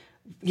guy's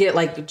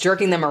like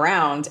jerking them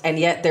around, and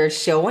yet they're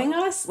showing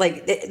us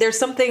like there's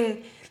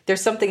something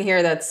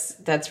here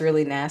that's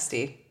really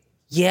nasty.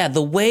 Yeah,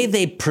 the way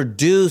they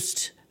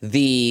produced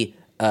the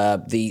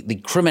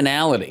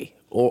criminality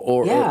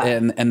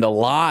and the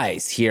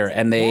lies here,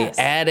 and they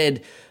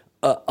added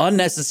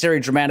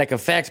unnecessary dramatic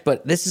effects.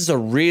 But this is a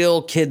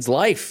real kid's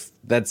life.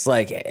 That's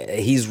like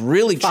he's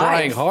really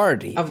trying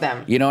hard. Of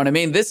them, you know what I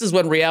mean? This is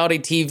when reality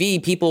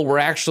TV people were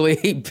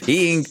actually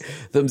being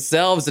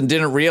themselves and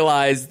didn't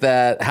realize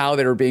that how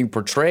they were being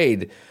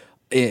portrayed,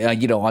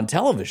 on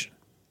television.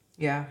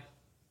 Yeah.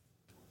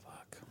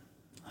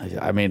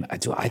 I mean,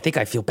 I think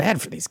I feel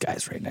bad for these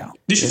guys right now.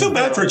 You should feel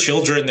bad for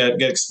children that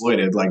get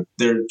exploited. Like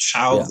their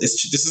child,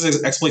 this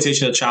is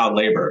exploitation of child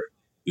labor.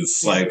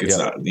 It's like, it's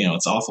not,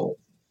 it's awful.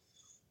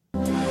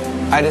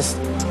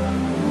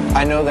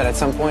 I know that at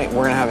some point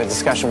we're going to have a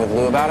discussion with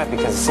Lou about it,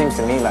 because it seems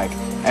to me like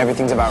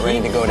everything's about ready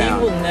to go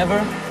down.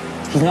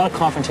 He's not a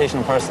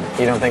confrontational person.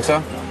 You don't think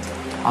so?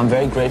 I'm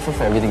very grateful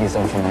for everything he's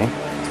done for me.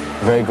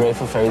 Very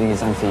grateful for everything he's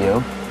done for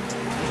you.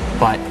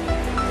 But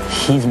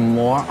he's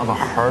more of a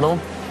hurdle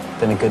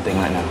than a good thing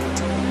right now.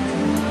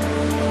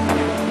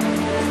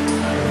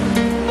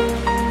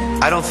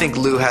 I don't think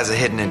Lou has a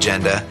hidden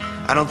agenda.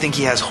 I don't think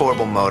he has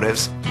horrible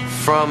motives.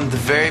 From the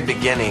very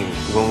beginning,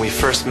 when we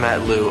first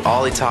met Lou,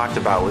 all he talked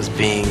about was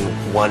being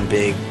one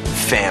big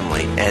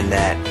family, and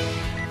that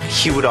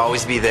he would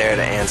always be there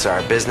to answer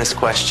our business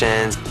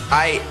questions.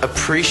 I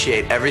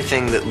appreciate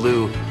everything that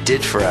Lou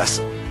did for us.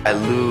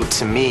 Lou,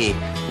 to me,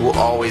 will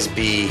always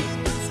be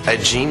a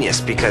genius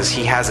because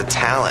he has a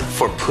talent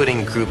for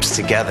putting groups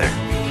together.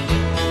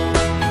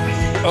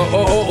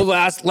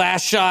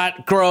 Last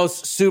shot.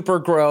 Gross. Super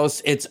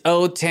gross. It's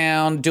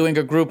O-Town doing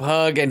a group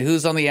hug, and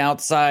who's on the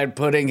outside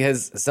putting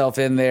himself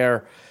in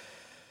there?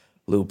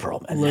 Lou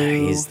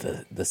Pearlman. He's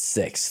the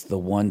sixth, the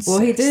 1/6. Well,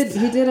 he did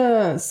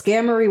a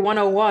Scammery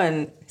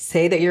 101.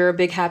 Say that you're a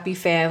big happy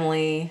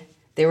family.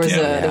 There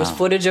was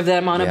footage of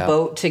them on a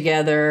boat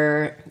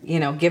together,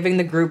 giving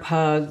the group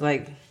hug.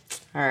 Like,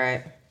 all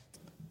right.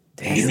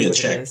 Give me a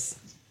check.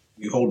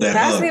 You hold that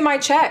Pass hug. me my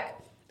check.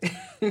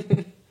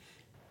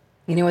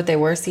 You know what they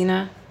were,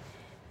 Sina?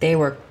 They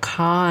were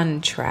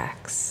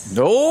contracts.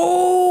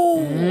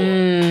 No.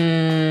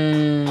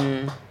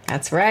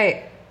 That's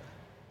right.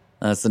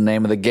 That's the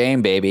name of the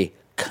game, baby.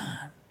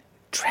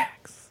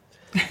 Contracts.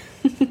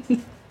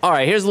 All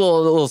right, here's a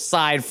little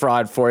side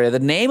fraud for you. The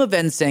name of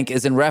NSYNC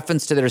is in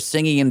reference to their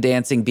singing and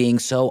dancing being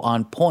so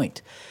on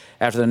point.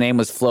 After the name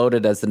was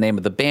floated as the name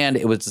of the band,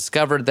 it was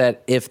discovered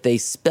that if they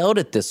spelled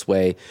it this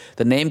way,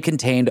 the name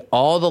contained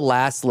all the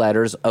last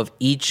letters of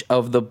each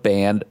of the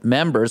band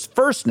members'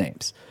 first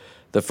names.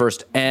 The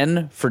first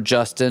N for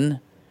Justin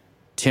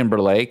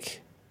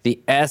Timberlake, the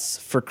S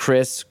for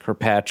Chris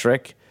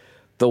Kirkpatrick,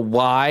 the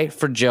Y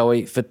for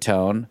Joey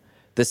Fatone,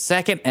 the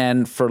second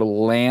N for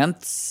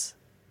Lance,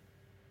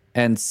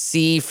 and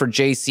C for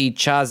JC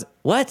Chaz.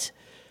 What?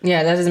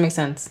 Yeah, that doesn't make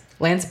sense.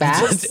 Lance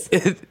Bass?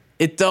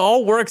 It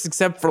all works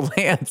except for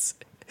Lance.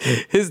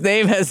 His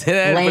name has an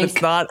N, but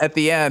it's not at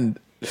the end.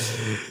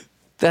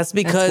 That's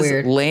because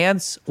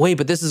Lance... Wait,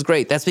 but this is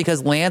great. That's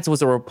because Lance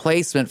was a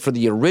replacement for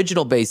the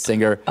original bass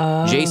singer,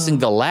 Jason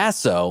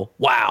Galasso,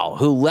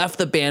 who left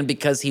the band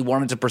because he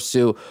wanted to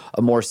pursue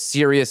a more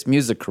serious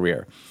music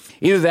career.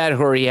 Either that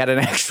or he had an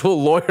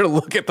actual lawyer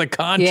look at the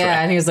contract.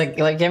 Yeah, and he was like,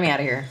 get me out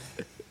of here.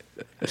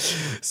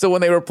 So when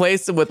they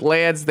replaced him with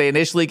Lance, they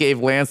initially gave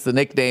Lance the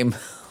nickname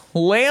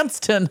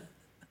Lanston.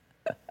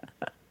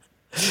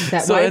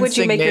 Why would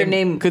you NSYNC make your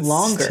name could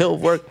longer? Still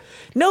work.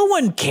 No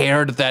one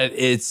cared that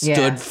it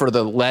stood for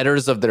the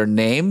letters of their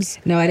names.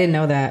 No, I didn't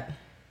know that.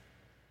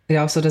 It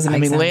also doesn't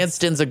make sense.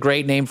 Lanston's a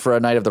great name for a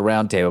Night of the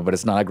Round Table, but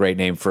it's not a great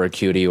name for a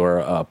cutie or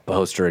a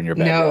poster in your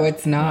bedroom. No,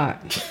 it's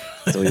not.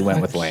 So we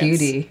went with Lance.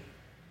 Cutie.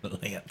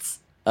 Lance.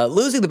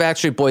 Losing the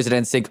Backstreet Boys at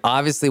NSYNC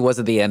obviously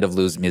wasn't the end of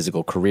Lou's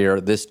musical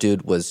career. This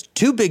dude was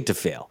too big to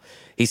fail.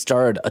 He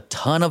started a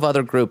ton of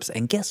other groups,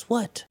 and guess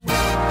what?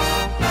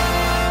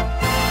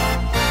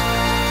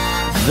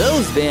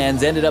 Those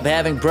bands ended up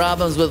having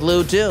problems with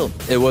Lou, too.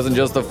 It wasn't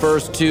just the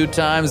first 2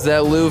 times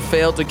that Lou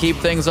failed to keep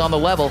things on the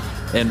level.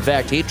 In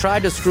fact, he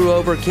tried to screw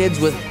over kids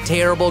with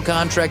terrible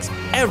contracts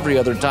every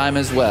other time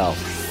as well.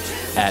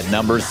 At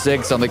number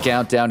 6 on the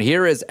countdown,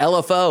 here is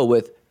LFO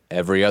with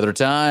Every Other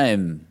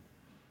Time.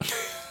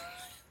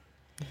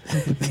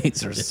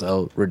 These are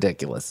so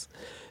ridiculous.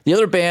 The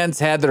other bands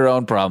had their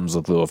own problems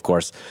with Lou, of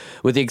course,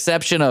 with the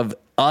exception of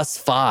Us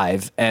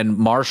 5 and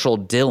Marshall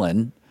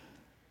Dillon.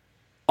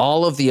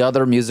 All of the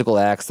other musical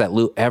acts that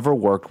Lou ever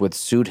worked with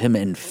sued him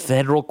in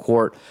federal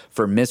court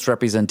for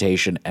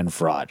misrepresentation and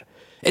fraud.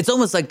 It's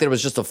almost like there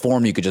was just a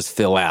form you could just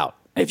fill out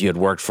if you had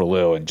worked for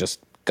Lou and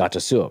just got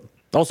to sue him.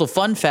 Also,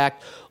 fun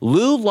fact,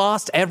 Lou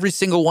lost every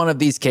single one of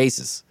these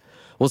cases.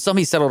 Well, some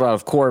he settled out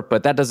of court,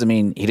 but that doesn't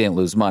mean he didn't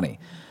lose money.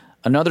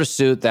 Another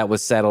suit that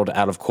was settled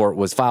out of court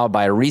was filed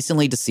by a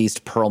recently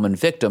deceased Pearlman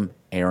victim,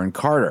 Aaron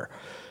Carter.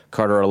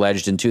 Carter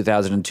alleged in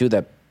 2002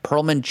 that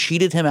Pearlman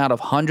cheated him out of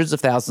hundreds of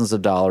thousands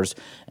of dollars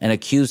and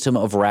accused him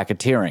of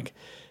racketeering.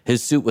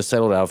 His suit was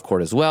settled out of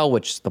court as well,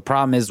 which the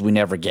problem is we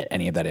never get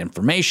any of that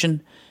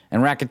information.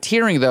 And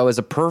racketeering, though, is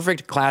a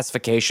perfect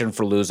classification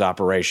for Lou's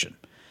operation.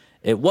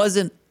 It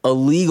wasn't a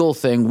legal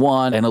thing,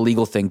 one, and a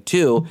legal thing,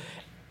 two.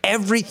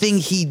 Everything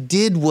he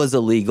did was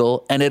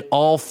illegal, and it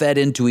all fed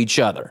into each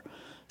other.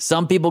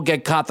 Some people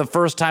get caught the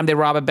first time they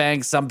rob a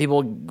bank. Some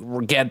people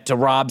get to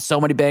rob so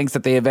many banks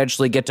that they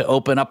eventually get to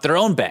open up their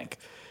own bank.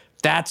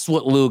 That's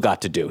what Lou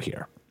got to do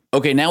here.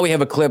 Okay, now we have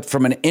a clip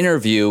from an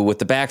interview with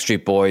the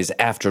Backstreet Boys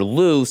after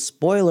Lou,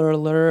 spoiler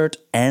alert,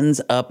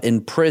 ends up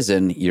in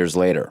prison years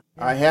later.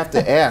 I have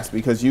to ask,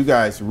 because you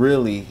guys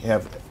really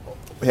have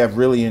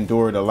really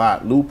endured a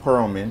lot. Lou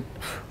Pearlman,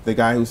 the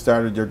guy who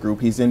started your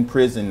group, he's in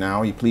prison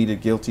now. He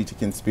pleaded guilty to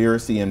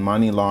conspiracy and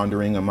money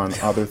laundering, among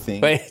other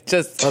things. Wait,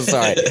 I'm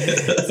sorry.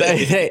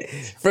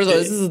 First of all,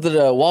 this is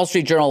the Wall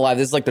Street Journal Live.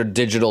 This is like their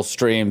digital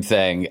stream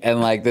thing. And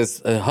like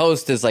this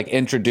host is like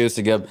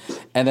introducing him.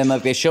 And then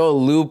like they show a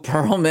Lou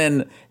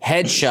Pearlman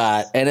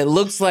headshot. And it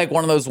looks like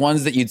one of those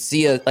ones that you'd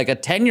see like a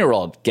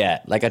 10-year-old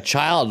get, like a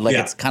child. Like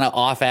it's kind of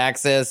off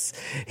axis.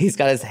 He's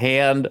got his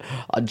hand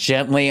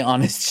gently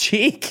on his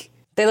cheek.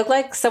 They look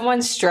like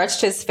someone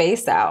stretched his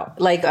face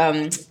out. Like,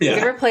 have you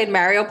ever played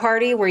Mario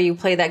Party where you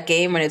play that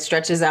game and it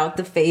stretches out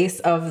the face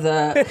of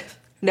the...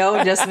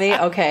 No, just me?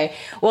 Okay.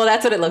 Well,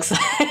 that's what it looks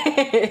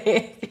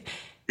like.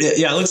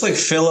 Yeah, it looks like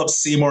Philip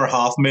Seymour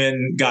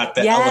Hoffman got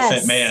the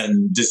Elephant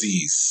Man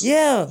disease.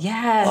 Yeah.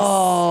 Yes.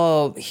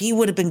 Oh, he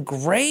would have been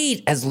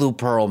great as Lou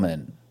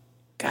Pearlman.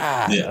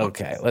 God. Yeah.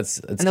 Okay, let's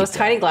and those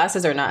tiny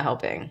glasses are not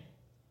helping.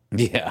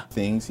 Yeah.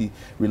 Things he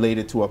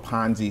related to a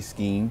Ponzi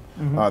scheme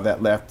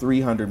that left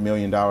 $300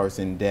 million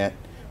in debt.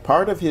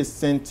 Part of his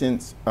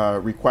sentence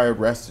required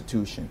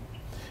restitution.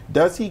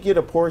 Does he get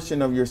a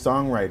portion of your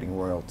songwriting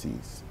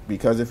royalties?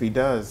 Because if he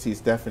does,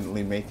 he's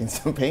definitely making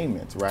some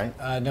payments, right?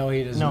 No,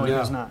 he doesn't. No, he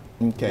does not.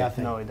 Okay.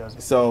 Nothing. No, he doesn't.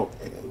 So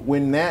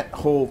when that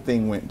whole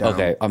thing went down.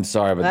 Okay, I'm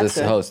sorry, but That's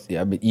this good. host,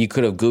 you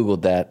could have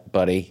Googled that,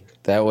 buddy.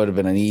 That would have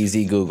been an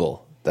easy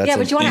Google. That's yeah,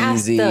 but you want to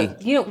ask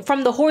easy...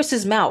 from the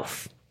horse's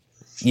mouth.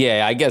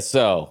 Yeah, I guess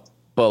so.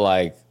 But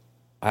like,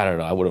 I don't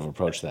know. I would have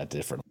approached that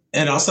differently.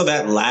 And also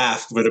that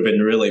laugh would have been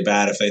really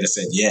bad if they'd have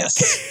said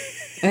yes.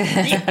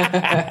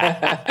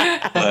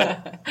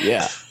 But,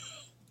 yeah.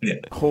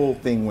 Whole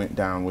thing went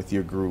down with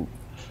your group.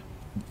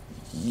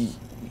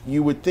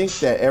 You would think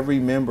that every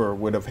member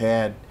would have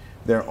had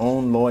their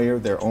own lawyer,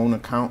 their own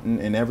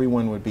accountant, and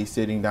everyone would be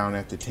sitting down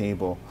at the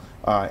table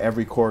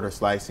every quarter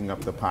slicing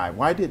up the pie.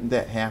 Why didn't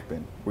that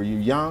happen? Were you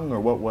young or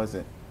what was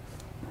it?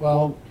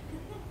 Well,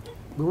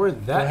 we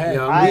weren't that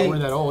young. We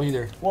weren't that old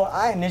either. Well,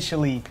 I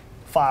initially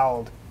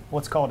filed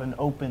what's called an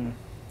open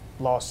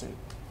lawsuit,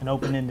 an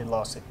open-ended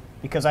lawsuit,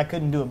 because I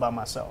couldn't do it by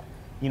myself.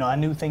 You know, I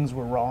knew things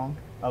were wrong.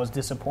 I was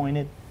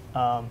disappointed.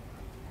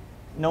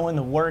 Knowing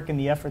the work and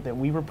the effort that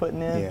we were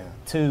putting in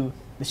to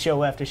the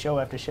show after show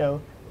after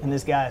show, and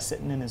this guy is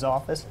sitting in his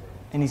office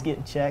and he's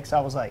getting checks, I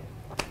was like,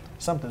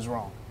 something's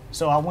wrong.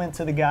 So I went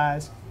to the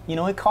guys. You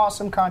know, it caused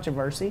some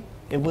controversy.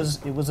 It was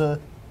a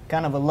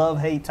kind of a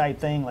love-hate type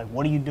thing, like,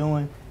 what are you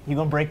doing? You're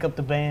going to break up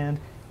the band.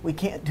 We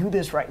can't do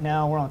this right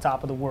now. We're on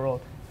top of the world.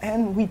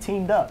 And we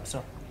teamed up.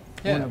 So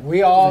yeah,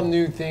 we all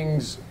knew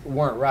things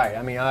weren't right.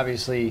 I mean,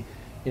 obviously,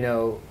 you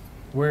know,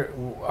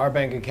 our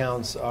bank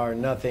accounts are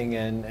nothing,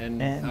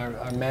 and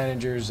our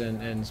managers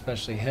and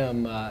especially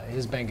him,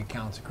 his bank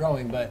account's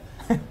growing. But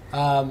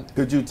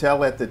could you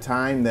tell at the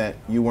time that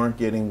you weren't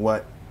getting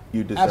what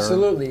you deserved?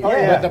 Absolutely.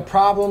 But the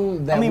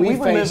problem that we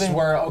faced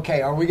were,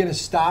 okay, are we going to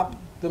stop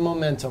the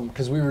momentum,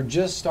 because we were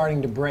just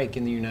starting to break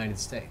in the United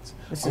States?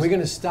 Are we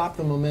going to stop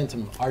the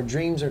momentum? Our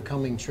dreams are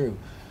coming true.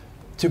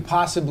 To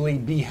possibly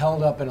be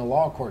held up in a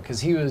law court,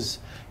 because he was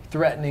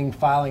threatening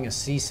filing a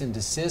cease and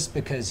desist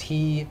because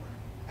he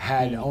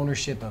had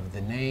ownership of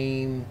the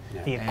name,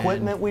 the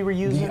equipment we were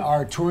using,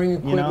 our touring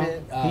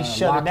equipment. He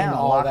shut it down,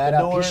 all that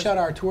up. doors. He shut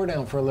our tour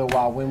down for a little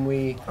while when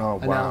we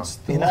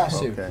announced the You know?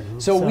 lawsuit. Okay.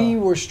 So we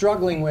were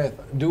struggling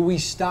with: do we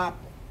stop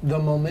the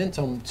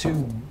momentum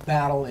to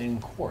battle in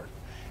court?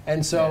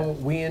 And so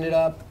we ended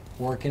up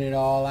working it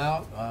all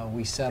out.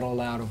 We settled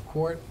out of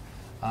court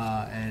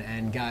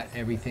and got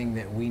everything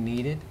that we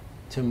needed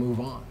to move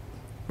on.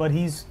 But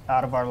he's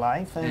out of our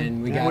life,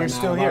 and we got we're him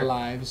still out of here. our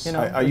lives. You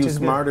know, Are you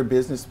smarter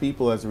business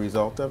people as a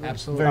result of it?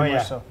 Absolutely. Very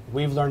much so.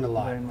 We've learned a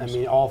lot. I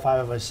mean, all five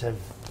of us have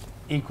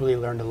equally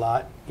learned a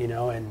lot, you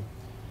know, and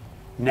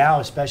now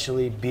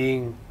especially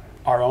being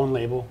our own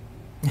label,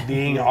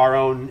 being our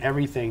own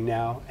everything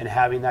now, and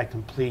having that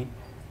complete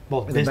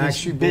both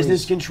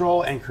business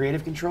control and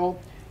creative control,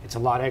 it's a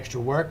lot of extra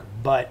work,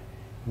 but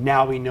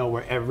now we know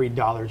where every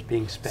dollar is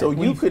being spent. So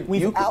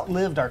we've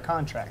outlived our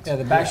contracts. Yeah,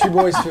 the Backstreet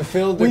Boys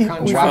fulfilled their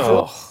contract.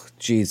 Oh,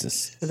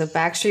 Jesus. The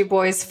Backstreet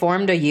Boys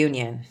formed a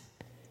union.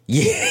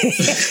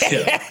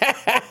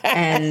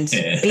 And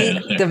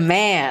beat the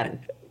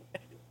man.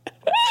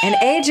 And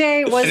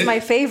AJ was my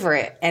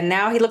favorite, and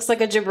now he looks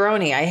like a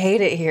jabroni. I hate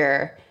it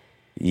here.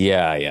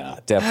 Yeah,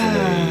 definitely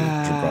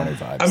jabroni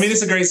vibes. I mean,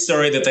 it's a great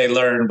story that they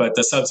learn, but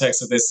the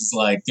subtext of this is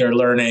like they're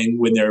learning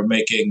when they're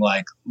making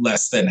like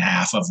less than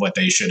half of what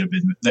they should have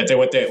been, what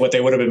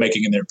they would have been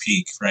making in their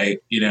peak, right?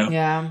 You know?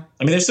 Yeah.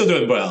 I mean, they're still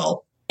doing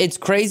well. It's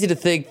crazy to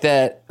think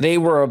that they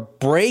were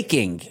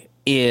breaking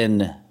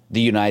in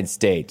the United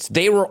States.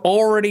 They were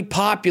already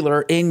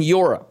popular in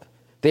Europe.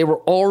 They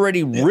were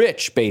already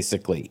rich,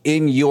 basically,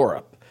 in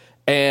Europe.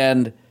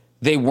 And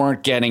they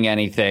weren't getting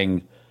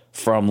anything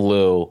from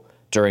Lou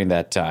during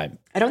that time.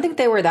 I don't think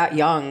they were that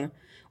young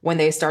when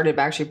they started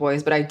Backstreet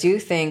Boys, but I do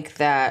think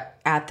that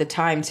at the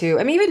time too,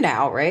 I mean, even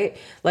now, right?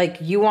 Like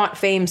you want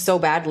fame so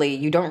badly,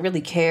 you don't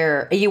really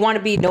care. You want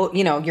to be,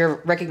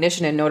 your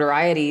recognition and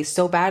notoriety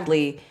so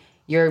badly,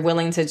 you're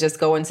willing to just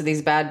go into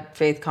these bad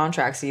faith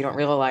contracts so you don't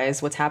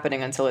realize what's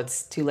happening until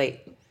it's too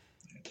late.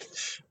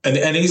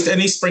 And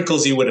he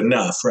sprinkles you with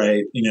enough,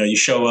 right? You know, you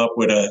show up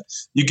with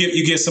you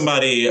give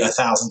somebody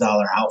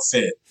 $1,000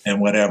 outfit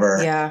and whatever.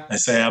 Yeah. And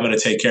say, I'm going to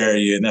take care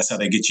of you. And that's how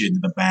they get you into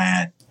the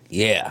bad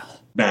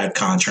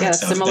contract Yeah,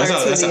 stuff. similar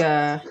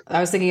to I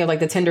was thinking of like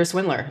the Tinder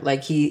swindler.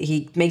 Like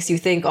he makes you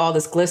think all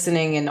this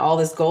glistening and all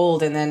this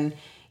gold. And then,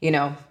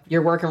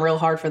 you're working real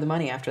hard for the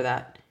money after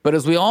that. But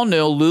as we all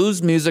know,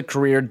 Lou's music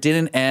career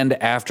didn't end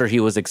after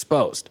he was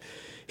exposed.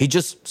 He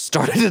just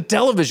started a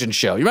television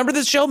show. You remember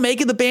this show,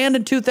 Making the Band,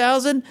 in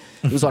 2000?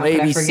 It was on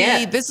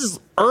ABC. This is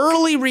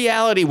early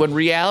reality when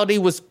reality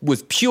was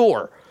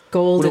pure.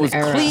 Golden when it was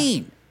era.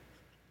 Clean.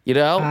 You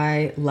know?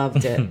 I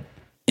loved it.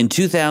 In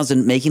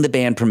 2000, Making the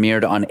Band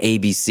premiered on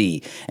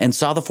ABC and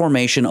saw the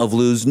formation of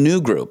Lou's new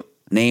group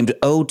named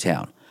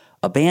O-Town,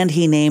 a band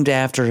he named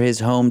after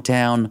his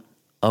hometown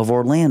of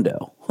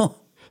Orlando.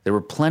 There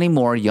were plenty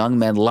more young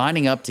men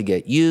lining up to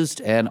get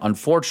used and,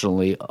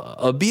 unfortunately,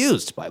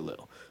 abused by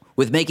Lou.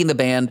 With Making the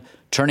Band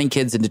turning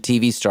kids into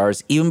TV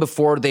stars even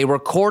before they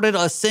recorded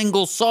a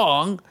single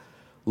song,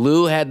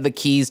 Lou had the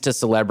keys to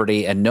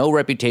celebrity, and no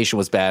reputation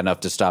was bad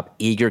enough to stop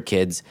eager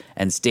kids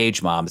and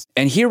stage moms.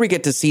 And here we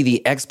get to see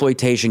the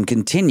exploitation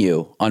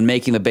continue on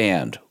Making the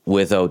Band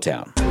with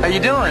O-Town. How you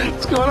doing?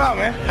 What's going on,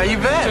 man? How you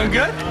been? Doing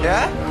good?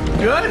 Yeah?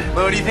 Good.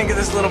 Well, what do you think of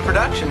this little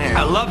production here?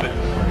 I love it.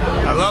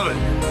 I love it.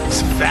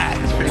 It's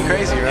fat. It's pretty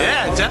crazy, right?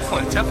 Yeah,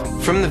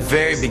 definitely. From the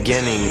very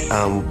beginning,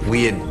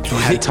 we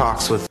had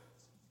talks with...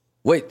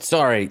 Wait,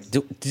 sorry.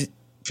 He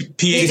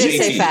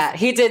did say fat.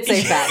 He did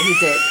say fat. He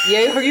did.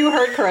 Yeah, you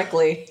heard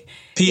correctly.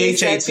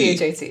 PHAT.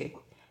 PHAT.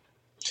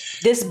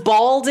 This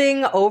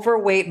balding,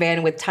 overweight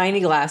man with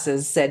tiny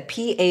glasses said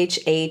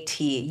PHAT.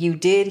 You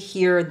did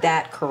hear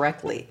that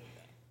correctly.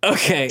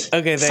 Okay.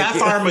 Fat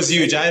Farm was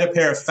huge. I had a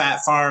pair of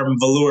Fat Farm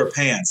velour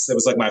pants. It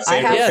was like my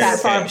favorite. I have pair Fat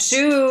of Farm pants.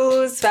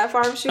 shoes. Fat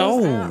Farm shoes.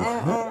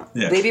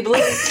 Yeah. Baby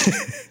blue.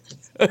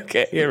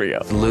 Okay, here we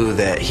go. Lou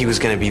that he was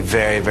going to be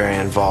very, very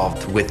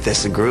involved with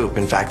this group.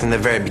 In fact, in the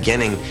very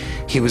beginning,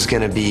 he was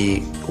going to be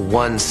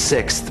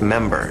 1/6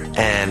 member.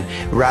 And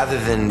rather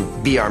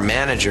than be our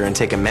manager and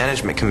take a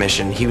management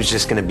commission, he was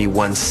just going to be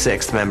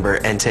 1/6 member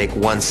and take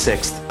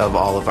 1/6 of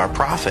all of our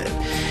profit.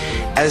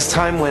 As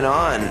time went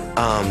on,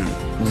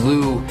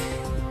 Lou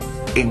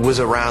was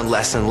around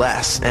less and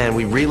less, and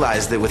we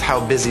realized that with how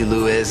busy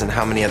Lou is and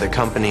how many other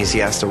companies he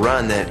has to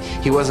run, that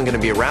he wasn't going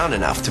to be around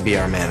enough to be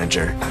our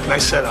manager.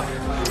 Nice setup.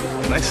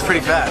 Nice, pretty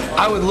fat.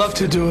 I would love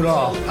to do it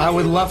all. I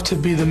would love to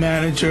be the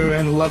manager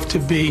and love to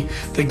be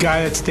the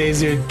guy that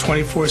stays there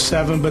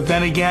 24/7. But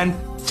then again,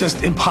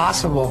 just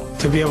impossible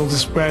to be able to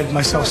spread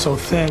myself so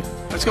thin.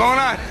 What's going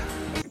on?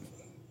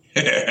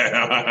 No.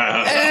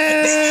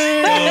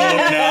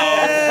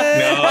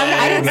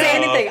 I didn't say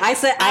anything. I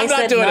I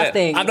said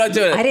nothing. I'm not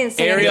doing it. I didn't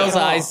say Ariel's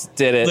anything. eyes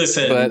did it.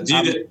 Listen, but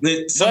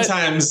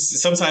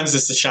sometimes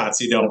it's the shots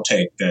you don't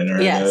take that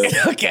are.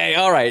 Yes. Okay.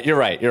 All right. You're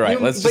right.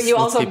 But you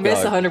also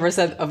miss going.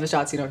 100% of the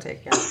shots you don't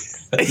take. Yeah.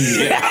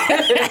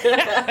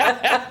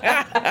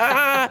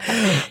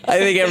 I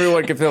think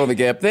everyone can fill in the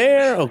gap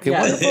there. Okay,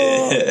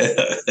 wonderful.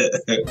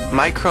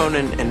 Mike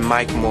Cronin and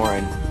Mike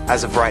Morin,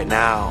 as of right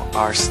now,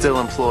 are still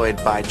employed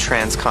by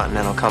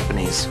Transcontinental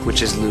Companies,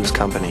 which is Lou's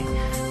company.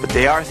 But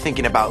they are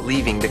thinking about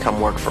leaving to come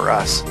work for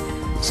us.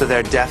 So there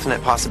are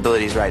definite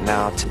possibilities right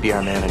now to be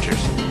our managers.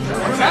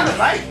 What's happening,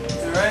 Mike?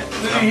 All right.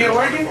 You here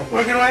working?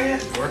 Working away here?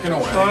 Working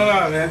away. What's going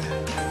on, man?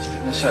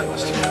 The set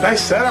was too bad.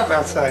 Nice setup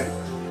outside.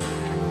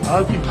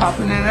 I'll be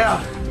popping in and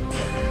out.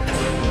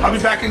 I'll be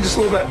back in just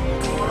a little bit.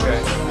 Okay.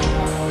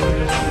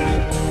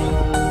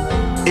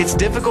 It's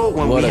difficult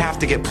when we have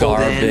to get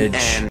pulled in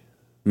and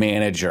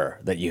manager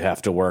that you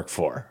have to work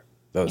for.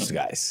 Those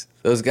guys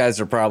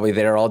are probably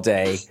there all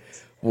day,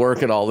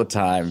 working all the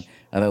time,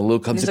 and then Lou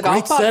comes. A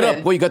great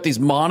setup. Well, you got these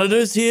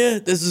monitors here.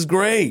 This is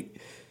great.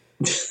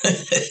 It's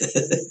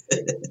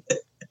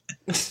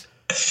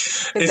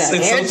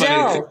so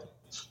funny.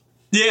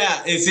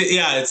 Yeah,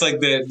 it's like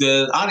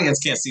the audience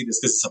can't see this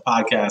because it's a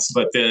podcast,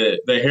 but the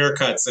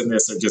haircuts in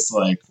this are just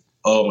like,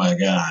 oh my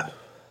god.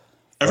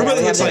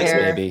 Everybody looks like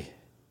baby.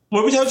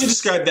 How would you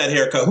describe that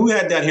haircut? Who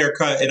had that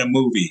haircut in a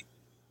movie?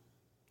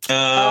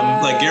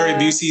 Like Gary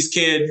Busey's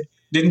kid.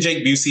 Didn't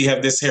Jake Busey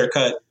have this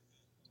haircut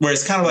where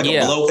it's kind of like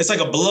it's like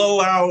a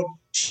blowout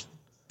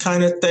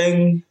kind of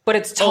thing? But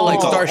it's tall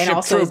like and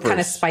also it's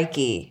kind of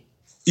spiky.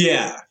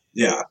 Yeah.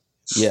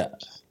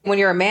 When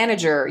you're a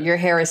manager, your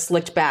hair is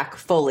slicked back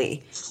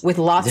fully with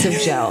lots of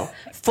gel,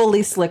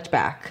 fully slicked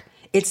back.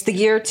 It's the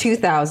year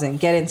 2000.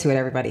 Get into it,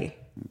 everybody.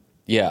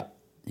 Yeah,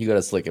 you got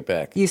to slick it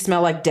back. You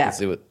smell like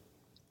death.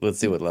 Let's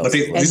see what else. But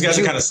these guys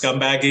are kind of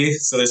scumbaggy.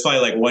 So there's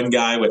probably like one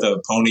guy with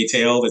a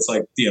ponytail that's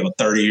like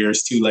 30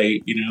 years too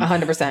late.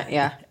 100%.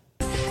 Yeah.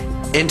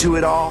 into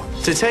it all.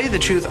 To tell you the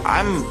truth,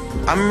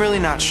 I'm really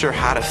not sure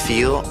how to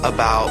feel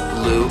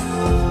about Lou.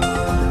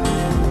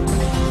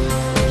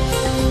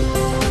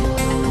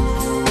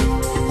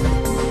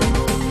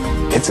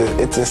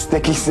 It's a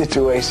sticky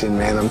situation,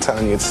 man. I'm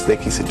telling you, it's a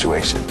sticky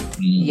situation.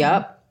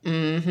 Yep.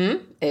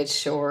 Mm-hmm. It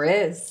sure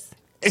is.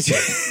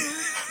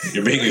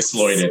 You're being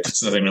exploited.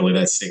 There's nothing really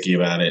that sticky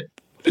about it.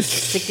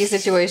 Sticky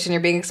situation.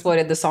 You're being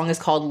exploited. The song is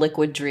called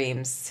Liquid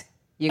Dreams.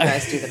 You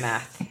guys do the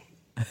math.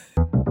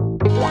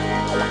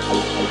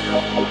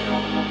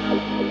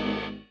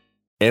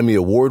 Emmy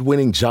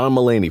award-winning John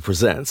Mulaney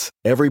presents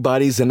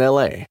Everybody's in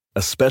L.A.,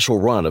 a special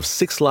run of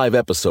 6 live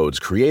episodes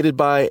created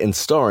by and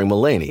starring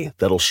Mulaney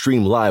that'll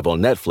stream live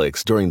on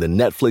Netflix during the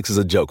Netflix is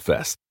a Joke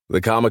Fest. The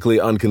comically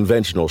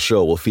unconventional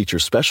show will feature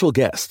special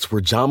guests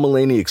where John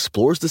Mulaney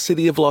explores the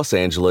city of Los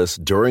Angeles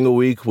during a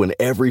week when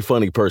every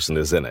funny person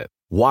is in it.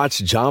 Watch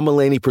John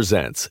Mulaney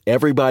Presents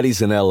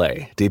Everybody's in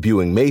L.A.,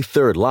 debuting May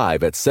 3rd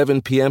live at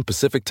 7 p.m.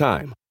 Pacific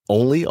Time,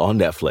 only on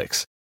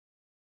Netflix.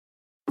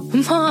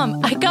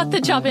 Mom, I got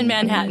the job in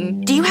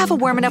Manhattan. Do you have a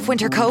warm enough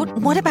winter coat?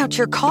 What about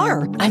your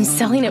car? I'm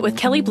selling it with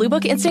Kelley Blue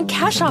Book Instant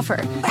Cash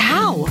Offer.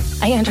 How?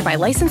 I enter my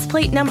license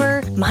plate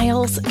number,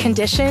 miles,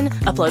 condition,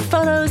 upload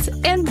photos,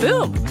 and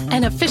boom,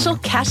 an official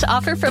cash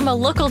offer from a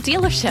local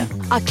dealership.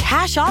 A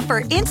cash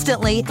offer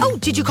instantly? Oh,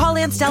 did you call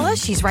Aunt Stella?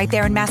 She's right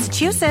there in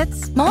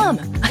Massachusetts. Mom,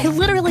 I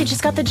literally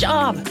just got the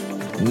job.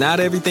 Not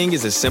everything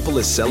is as simple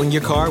as selling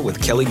your car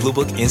with Kelley Blue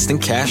Book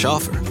Instant Cash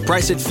Offer.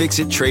 Price it, fix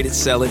it, trade it,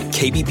 sell it,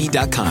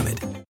 KBB.com it.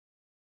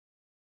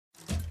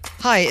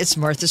 Hi, it's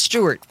Martha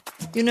Stewart.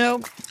 You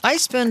know, I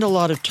spend a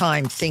lot of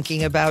time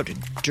thinking about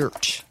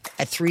dirt.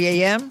 At 3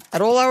 a.m.,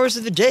 at all hours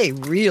of the day,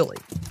 really.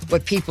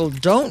 What people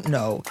don't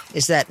know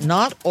is that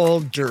not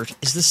all dirt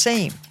is the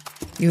same.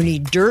 You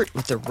need dirt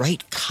with the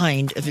right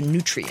kind of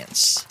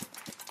nutrients.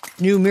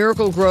 New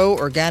Miracle Grow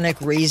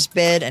organic raised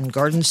bed and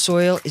garden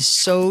soil is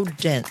so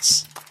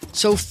dense,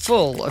 so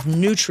full of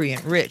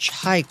nutrient-rich,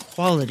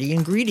 high-quality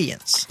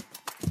ingredients.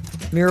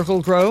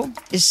 Miracle Grow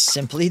is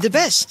simply the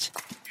best.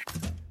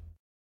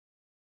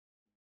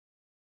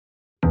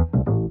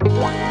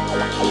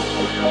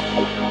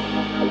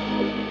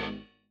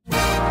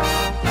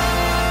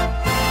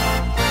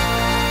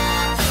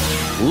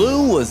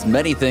 Lou was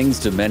many things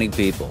to many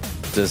people.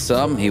 To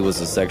some, he was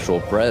a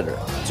sexual predator.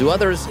 To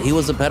others, he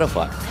was a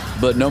pedophile.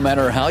 But no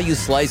matter how you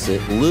slice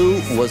it, Lou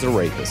was a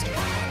rapist.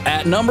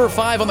 At number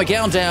 5 on the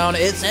countdown,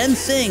 it's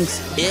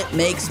NSYNC's It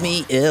Makes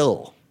Me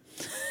Ill.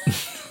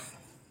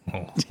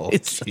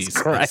 Jesus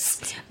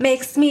Christ.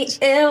 Makes me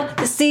ill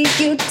to see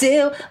you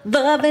deal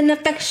love and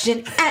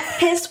affection at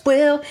his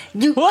will.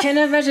 You can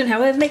imagine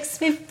how it makes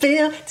me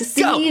feel to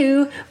see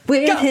you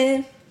with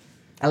him.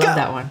 I love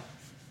that one.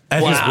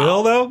 At his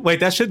will, though? Wait,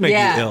 that should make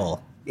you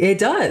ill. It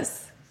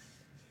does.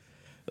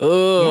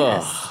 Ugh.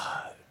 Yes.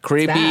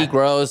 Creepy,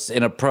 gross,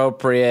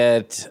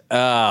 inappropriate.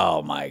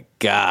 Oh, my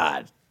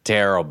God.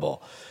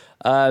 Terrible.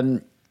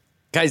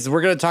 Guys,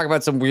 we're going to talk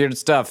about some weird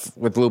stuff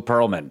with Lou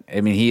Pearlman. I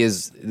mean, he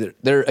is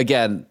there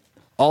again.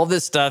 All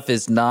this stuff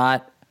is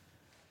not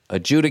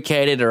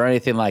adjudicated or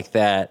anything like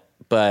that,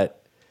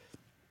 but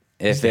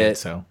If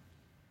it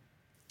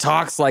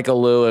talks like a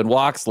Lou and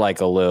walks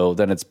like a Lou,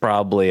 then it's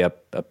probably a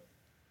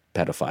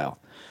pedophile.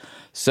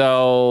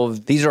 So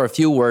these are a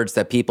few words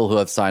that people who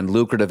have signed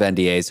lucrative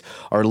NDAs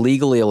are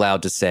legally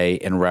allowed to say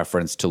in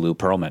reference to Lou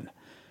Pearlman.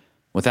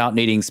 Without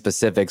needing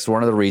specifics,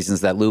 one of the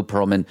reasons that Lou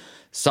Pearlman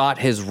sought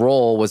his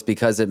role was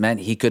because it meant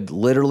he could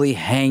literally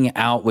hang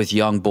out with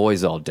young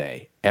boys all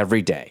day,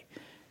 every day,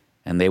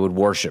 and they would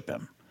worship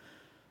him.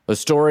 The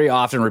story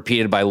often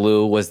repeated by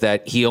Lou was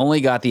that he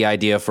only got the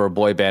idea for a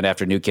boy band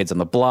after New Kids on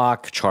the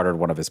Block chartered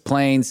one of his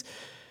planes,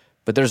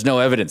 but there's no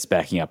evidence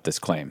backing up this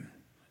claim.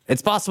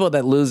 It's possible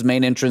that Lou's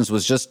main interest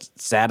was just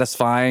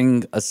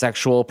satisfying a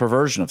sexual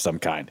perversion of some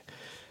kind.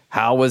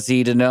 How was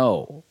he to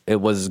know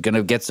it was going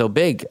to get so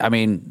big? I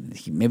mean,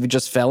 he maybe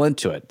just fell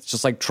into it. It's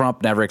just like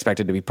Trump never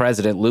expected to be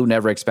president. Lou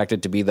never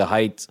expected to be the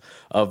height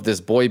of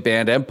this boy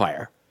band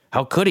empire.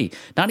 How could he?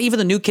 Not even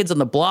the New Kids on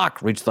the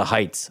Block reached the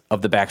heights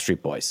of the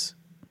Backstreet Boys.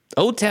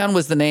 O-Town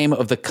was the name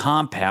of the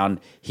compound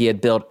he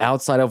had built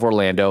outside of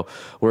Orlando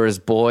where his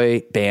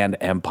boy band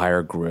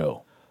empire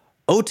grew.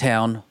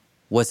 O-Town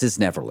was his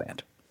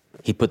Neverland.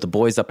 He put the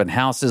boys up in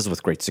houses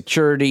with great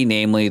security,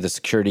 namely the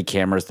security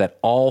cameras that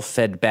all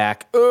fed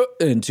back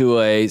into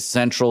a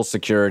central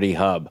security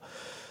hub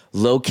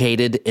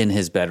located in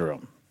his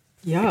bedroom.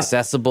 Yeah.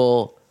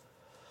 Accessible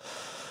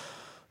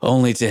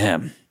only to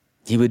him.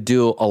 He would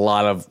do a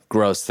lot of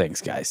gross things,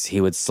 guys. He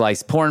would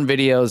slice porn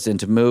videos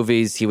into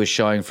movies he was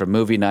showing for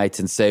movie nights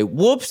and say,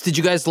 "Whoops, did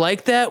you guys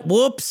like that?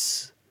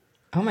 Whoops."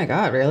 Oh my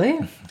God, really?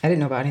 I didn't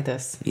know about any of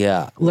this.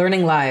 Yeah.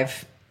 Learning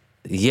live.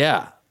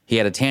 Yeah. He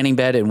had a tanning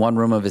bed in one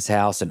room of his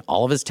house, and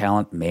all of his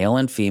talent, male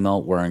and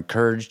female, were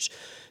encouraged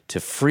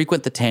to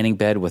frequent the tanning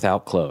bed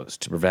without clothes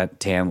to prevent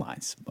tan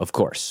lines. Of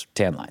course,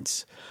 tan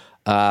lines.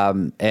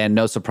 And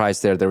no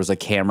surprise there was a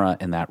camera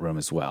in that room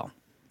as well.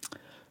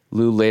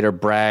 Lou later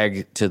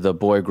bragged to the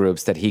boy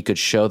groups that he could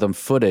show them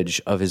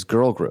footage of his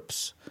girl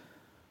groups.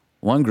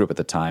 One group at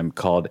the time,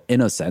 called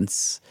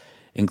Innocence,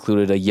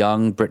 included a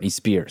young Britney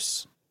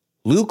Spears.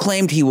 Lou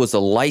claimed he was a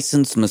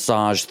licensed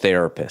massage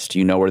therapist.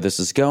 You know where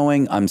this is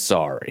going? I'm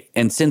sorry.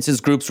 And since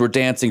his groups were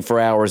dancing for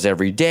hours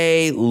every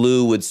day,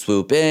 Lou would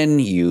swoop in,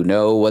 you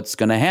know what's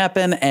going to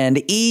happen,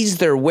 and ease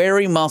their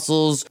weary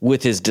muscles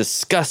with his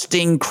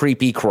disgusting,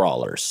 creepy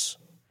crawlers.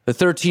 The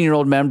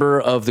 13-year-old member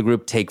of the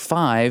group Take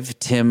 5,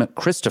 Tim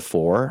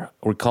Christopher,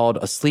 recalled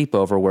a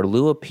sleepover where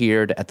Lou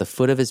appeared at the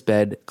foot of his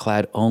bed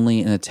clad only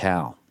in a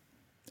towel.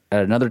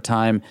 At another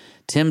time,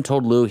 Tim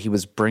told Lou he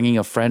was bringing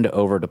a friend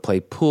over to play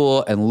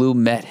pool, and Lou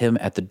met him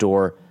at the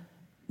door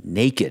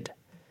naked,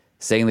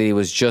 saying that he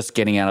was just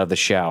getting out of the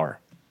shower.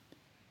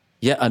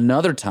 Yet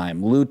another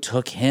time, Lou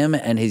took him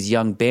and his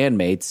young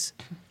bandmates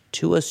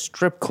to a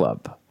strip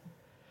club.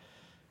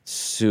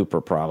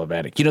 Super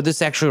problematic. You know,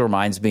 this actually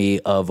reminds me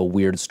of a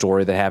weird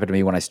story that happened to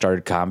me when I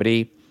started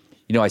comedy.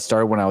 You know, I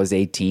started when I was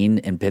 18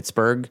 in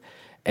Pittsburgh,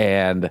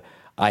 and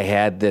I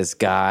had this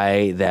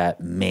guy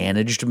that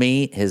managed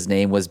me. His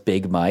name was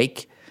Big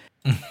Mike.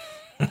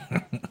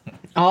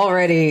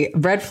 Already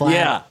red flag.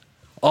 Yeah,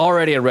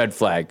 already a red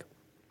flag.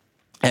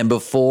 And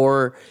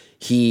before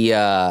he,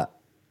 I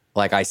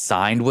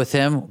signed with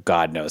him,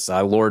 God knows,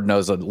 Lord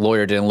knows a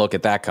lawyer didn't look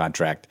at that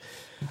contract.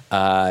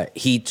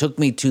 He took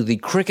me to the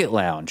Cricket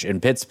Lounge in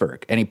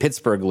Pittsburgh. Any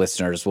Pittsburgh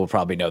listeners will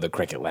probably know the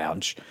Cricket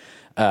Lounge.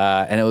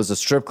 And it was a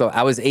strip club.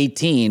 I was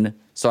 18,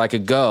 so I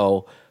could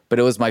go, but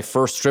it was my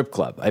first strip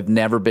club. I've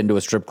never been to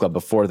a strip club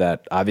before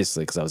that,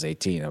 obviously, because I was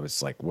 18. I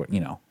was like,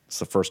 it's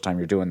the first time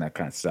you're doing that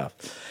kind of stuff.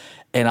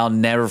 And I'll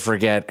never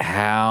forget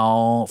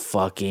how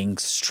fucking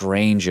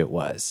strange it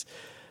was.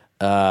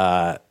 He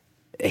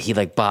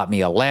bought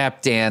me a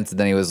lap dance, and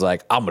then he was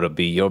like, "I'm going to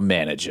be your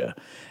manager."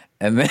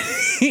 And then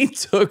he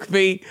took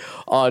me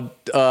on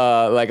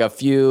a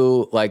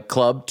few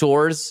club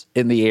tours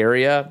in the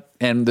area.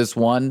 And this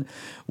one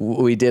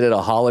we did at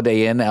a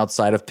Holiday Inn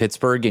outside of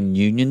Pittsburgh in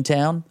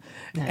Uniontown.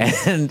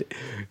 Nice. And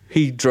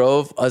he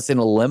drove us in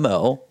a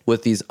limo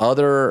with these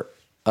other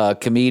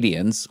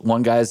comedians.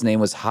 One guy's name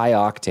was High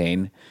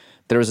Octane.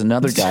 There was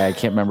another guy, I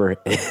can't remember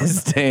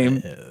his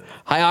name.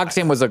 High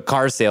Octane was a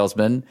car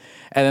salesman.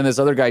 And then this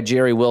other guy,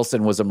 Jerry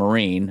Wilson, was a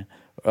Marine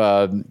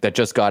that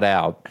just got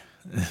out.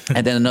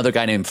 And then another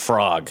guy named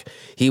Frog.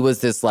 He was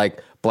this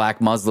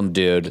black Muslim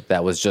dude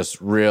that was just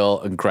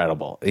real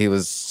incredible. He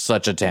was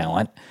such a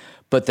talent.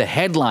 But the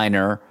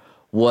headliner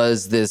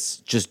was this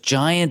just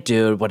giant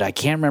dude, but I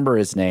can't remember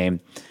his name.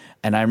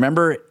 And I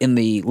remember in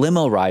the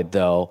limo ride,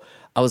 though,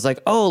 I was like,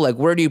 "Oh,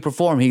 where do you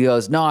perform?" He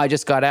goes, "No, I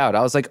just got out."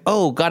 I was like,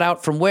 "Oh, got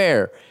out from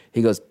where?"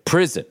 He goes,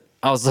 "Prison."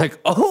 I was like,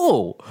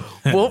 "Oh,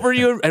 what were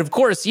you?" And of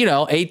course,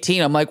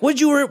 18. I'm like,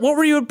 what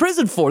were you in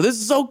prison for? This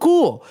is so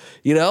cool,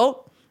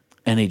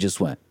 And he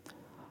just went,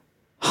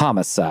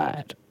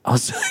 "Homicide." I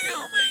was like,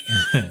 "Oh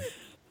my God."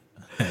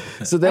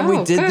 So then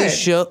we did this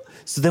show.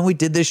 So then we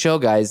did this show,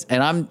 guys,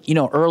 and I'm,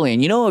 early,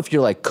 and if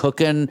you're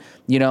cooking,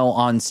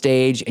 on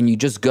stage, and you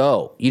just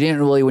go. You didn't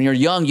really, when you're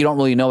young, you don't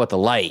really know what the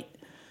light.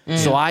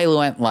 So I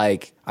went my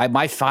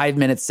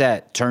 5-minute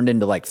set turned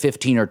into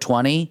 15 or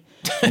 20,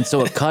 and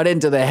so it cut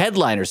into the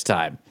headliner's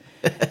time.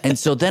 And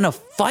so then a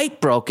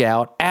fight broke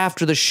out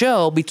after the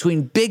show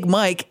between Big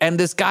Mike and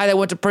this guy that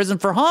went to prison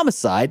for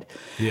homicide.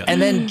 Yeah. And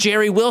then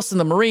Jerry Wilson,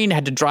 the Marine,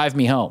 had to drive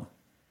me home.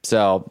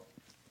 So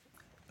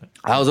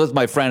I was with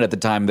my friend at the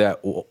time that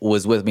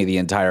was with me the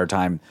entire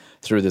time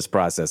through this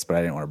process, but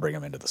I didn't want to bring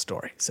him into the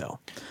story. So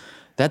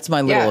that's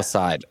my little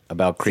aside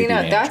about creepy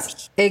managers.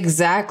 That's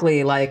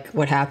exactly like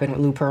what happened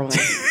with Lou Pearlman.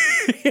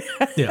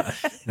 Yeah.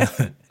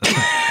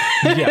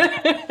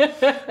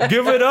 Yeah.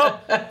 Give it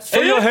up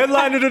for your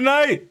headliner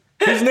tonight.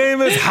 His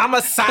name is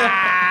Homicide,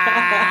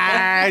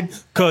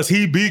 cause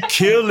he be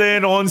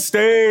killing on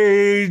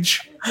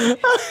stage. I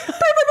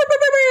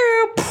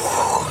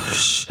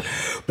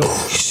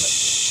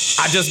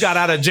just got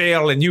out of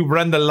jail and you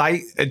run the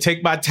light and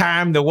take my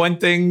time. The one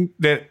thing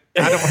that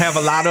I don't have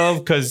a lot of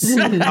because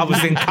I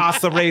was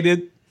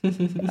incarcerated.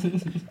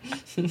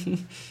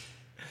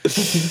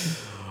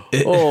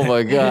 Oh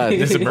my God.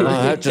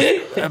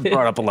 That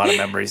brought up a lot of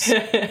memories.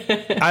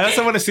 I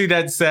also want to see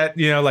that set,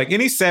 like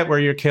any set where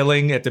you're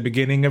killing at the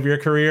beginning of your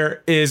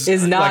career is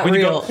not like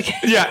real.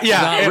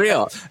 Not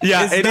real.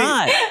 Yeah. It's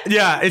not.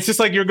 Yeah. It's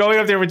just like you're going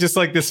up there with just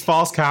like this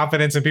false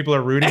confidence and people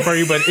are rooting for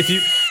you. But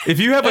if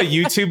you have a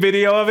YouTube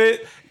video of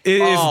it,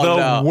 it is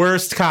the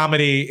worst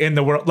comedy in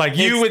the world. Like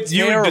you would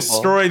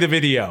destroy the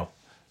video.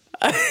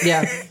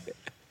 Yeah.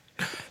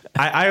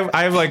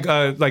 I have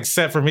like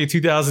set for me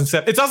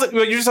 2007. It's also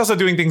you're just also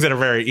doing things that are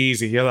very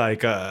easy. You're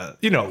like of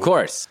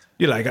course.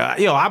 You're like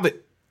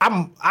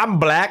I'm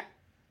black.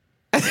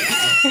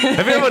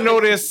 Have you ever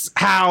noticed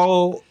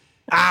how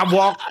I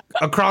walk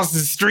across the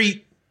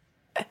street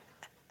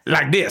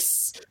like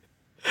this?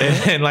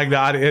 And like the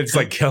audience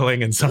like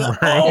killing in some room.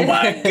 Oh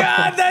my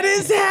God, that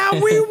is how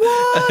we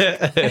walk.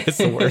 It's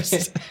the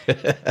worst.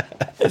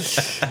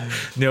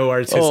 No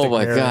artistic. Oh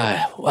my merit.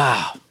 God.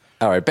 Wow.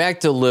 All right, back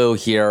to Lou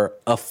here.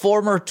 A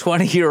former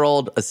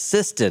 20-year-old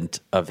assistant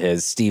of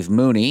his, Steve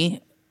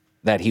Mooney,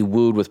 that he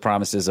wooed with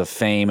promises of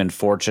fame and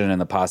fortune and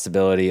the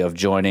possibility of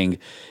joining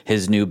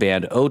his new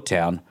band,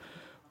 O-Town,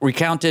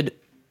 recounted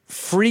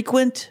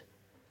frequent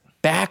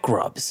back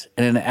rubs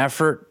in an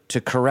effort to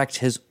correct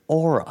his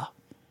aura.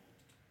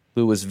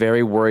 Lou was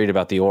very worried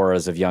about the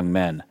auras of young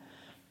men.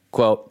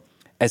 Quote,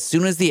 as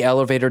soon as the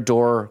elevator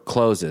door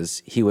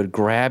closes, he would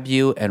grab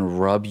you and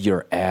rub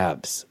your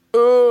abs.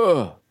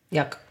 Ugh.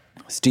 Yuck.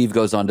 Steve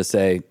goes on to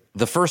say,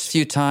 the first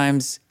few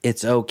times,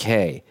 it's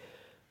okay.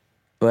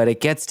 But it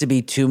gets to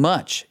be too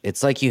much.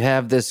 It's like you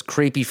have this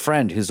creepy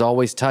friend who's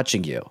always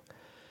touching you.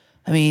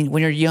 I mean,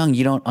 when you're young,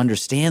 you don't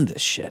understand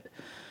this shit.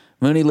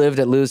 Mooney lived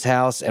at Lou's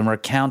house and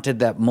recounted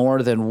that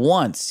more than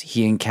once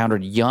he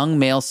encountered young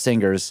male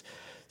singers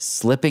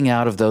slipping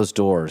out of those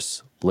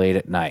doors late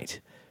at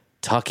night,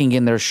 tucking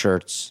in their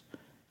shirts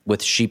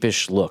with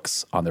sheepish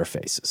looks on their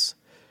faces.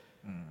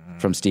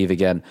 From Steve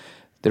again.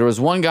 There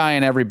was one guy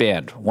in every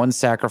band, one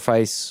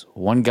sacrifice,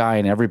 one guy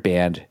in every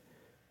band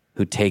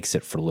who takes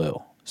it for Lou,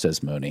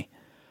 says Mooney,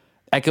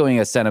 echoing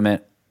a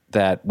sentiment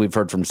that we've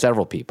heard from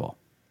several people.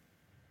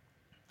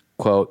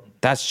 Quote,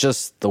 that's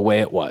just the way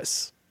it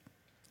was.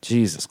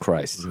 Jesus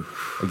Christ.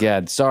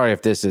 Again, sorry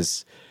if this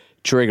is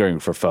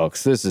triggering for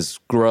folks. This is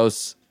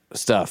gross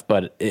stuff,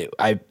 but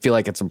I feel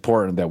like it's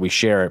important that we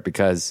share it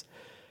because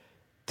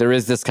there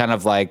is this kind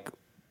of like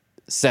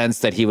sense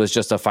that he was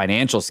just a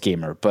financial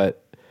schemer,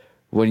 but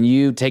when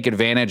you take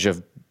advantage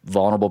of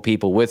vulnerable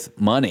people with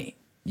money,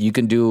 you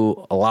can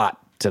do a lot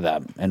to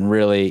them. And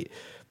really,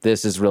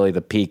 this is really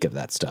the peak of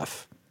that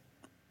stuff.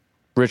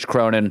 Rich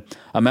Cronin,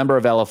 a member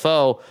of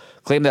LFO,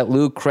 claimed that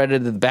Lou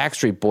credited the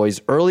Backstreet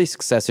Boys' early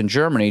success in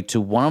Germany to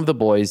one of the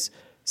boys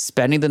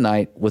spending the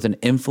night with an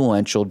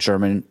influential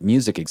German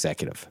music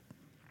executive.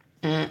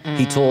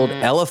 He told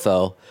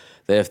LFO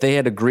that if they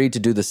had agreed to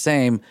do the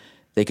same,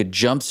 they could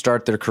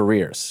jumpstart their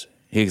careers.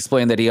 He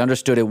explained that he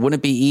understood it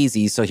wouldn't be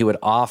easy, so he would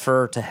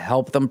offer to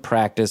help them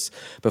practice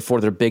before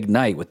their big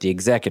night with the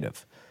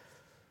executive.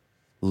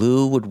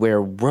 Lou would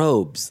wear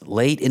robes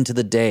late into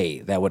the day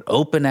that would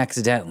open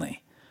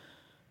accidentally.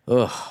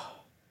 Ugh.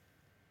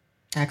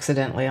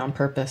 Accidentally, on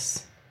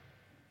purpose.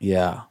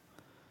 Yeah.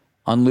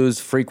 On Lou's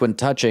frequent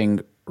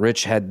touching,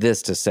 Rich had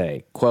this to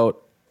say,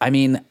 quote, I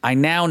mean, I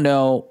now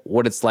know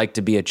what it's like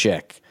to be a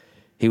chick.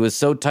 He was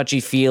so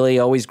touchy-feely,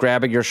 always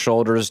grabbing your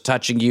shoulders,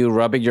 touching you,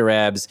 rubbing your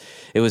abs.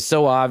 It was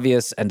so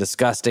obvious and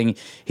disgusting.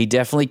 He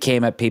definitely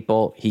came at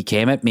people. He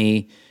came at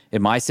me.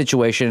 In my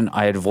situation,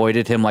 I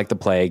avoided him like the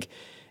plague.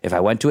 If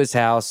I went to his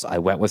house, I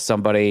went with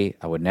somebody.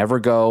 I would never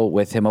go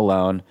with him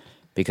alone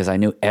because I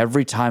knew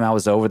every time I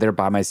was over there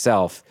by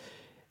myself,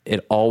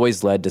 it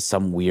always led to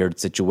some weird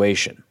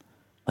situation.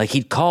 Like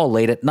he'd call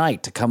late at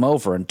night to come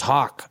over and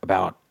talk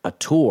about a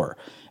tour.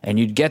 And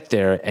you'd get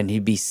there, and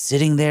he'd be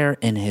sitting there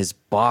in his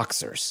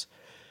boxers.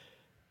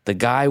 The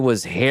guy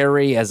was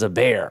hairy as a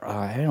bear.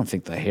 I don't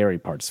think the hairy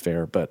part's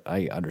fair, but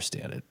I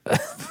understand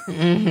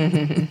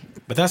it.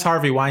 But that's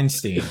Harvey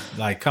Weinstein.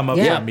 Like, come up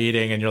to a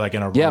meeting, and you're like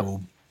in a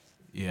robe.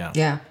 Yeah.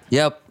 Yeah.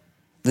 Yep.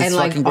 This and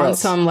like on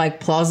some like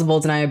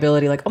plausible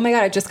deniability, like, oh my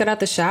God, I just got out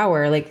the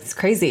shower. Like, it's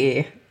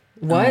crazy.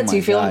 What? Do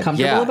you feel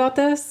uncomfortable about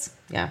this?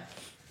 Yeah.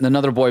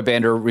 Another boy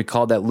bander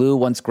recalled that Lou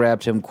once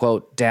grabbed him,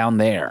 quote, down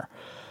there,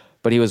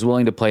 but he was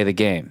willing to play the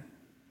game.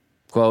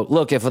 Quote,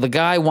 look, if the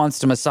guy wants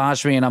to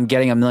massage me and I'm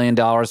getting $1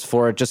 million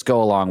for it, just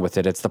go along with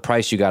it. It's the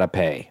price you got to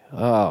pay.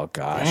 Oh,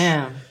 gosh.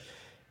 Damn.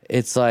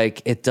 It's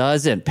like, it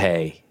doesn't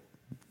pay.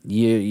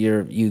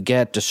 You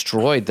get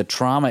destroyed. The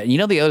trauma. You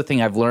know, the other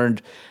thing I've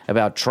learned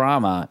about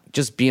trauma,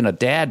 just being a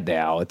dad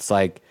now, it's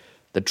like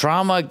the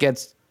trauma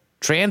gets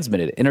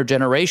transmitted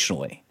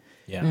intergenerationally.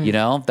 Yeah. You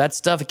know, that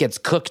stuff gets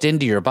cooked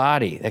into your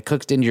body. That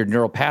cooked into your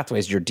neural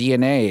pathways, your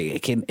DNA.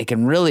 It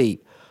can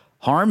really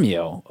harm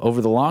you over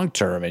the long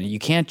term, and you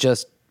can't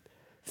just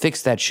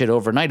fix that shit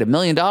overnight. $1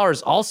 million,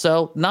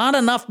 also not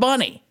enough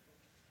money.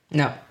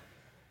 No.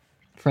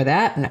 For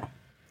that, no.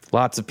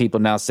 Lots of people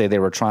now say they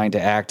were trying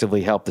to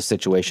actively help the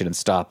situation and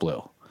stop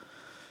Lou.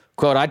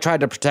 Quote, I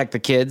tried to protect the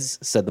kids,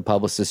 said the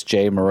publicist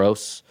Jay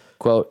Morose.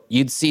 Quote,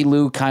 you'd see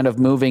Lou kind of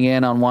moving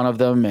in on one of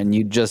them, and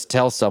you'd just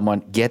tell someone,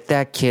 get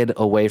that kid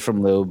away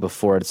from Lou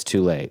before it's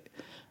too late.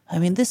 I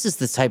mean, this is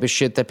the type of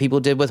shit that people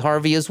did with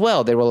Harvey as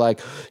well. They were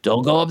like,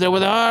 don't go up there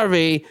with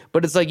Harvey.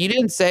 But it's like, you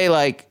didn't say,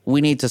 like, we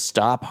need to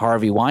stop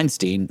Harvey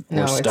Weinstein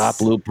or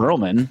stop Lou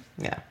Pearlman.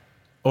 Yeah.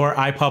 Or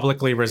I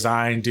publicly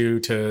resign due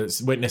to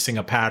witnessing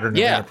a pattern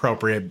of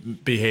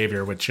inappropriate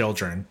behavior with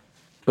children.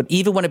 But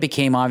even when it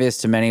became obvious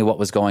to many what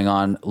was going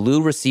on,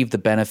 Lou received the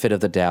benefit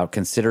of the doubt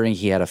considering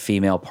he had a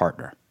female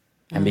partner.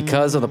 And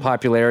because of the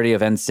popularity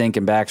of NSYNC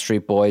and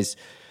Backstreet Boys,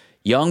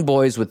 young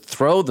boys would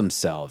throw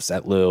themselves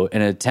at Lou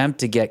in an attempt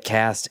to get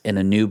cast in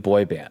a new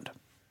boy band.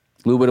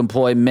 Lou would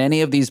employ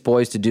many of these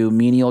boys to do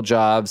menial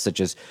jobs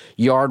such as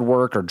yard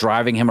work or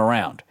driving him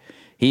around.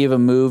 He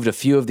even moved a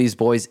few of these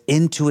boys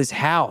into his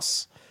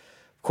house.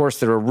 Of course,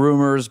 there were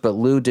rumors, but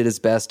Lou did his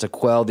best to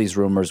quell these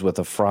rumors with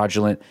a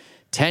fraudulent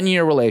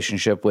 10-year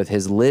relationship with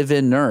his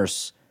live-in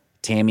nurse,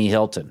 Tammy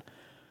Hilton,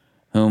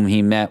 whom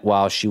he met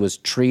while she was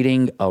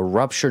treating a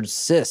ruptured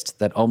cyst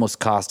that almost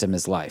cost him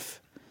his life.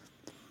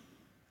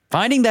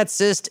 Finding that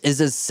cyst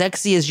is as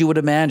sexy as you would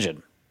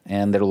imagine,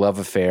 and their love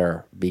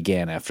affair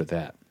began after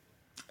that.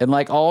 And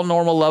like all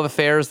normal love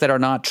affairs that are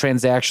not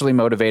transactionally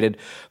motivated,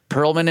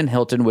 Pearlman and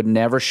Hilton would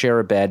never share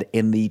a bed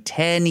in the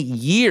 10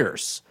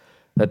 years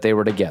that they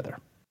were together.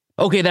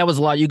 Okay, that was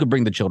a lot. You could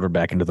bring the children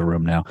back into the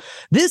room now.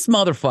 This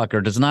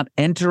motherfucker does not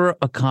enter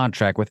a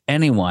contract with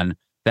anyone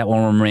that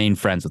will remain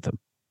friends with him.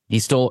 He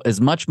stole as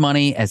much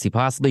money as he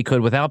possibly could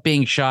without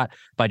being shot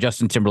by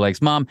Justin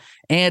Timberlake's mom,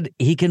 and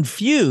he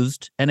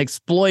confused and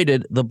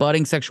exploited the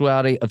budding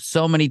sexuality of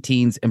so many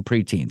teens and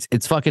preteens.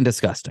 It's fucking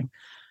disgusting.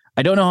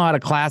 I don't know how to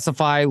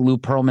classify Lou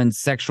Pearlman's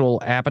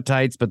sexual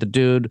appetites, but the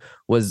dude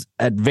was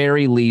at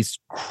very least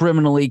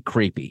criminally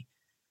creepy.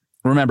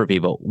 Remember,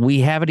 people,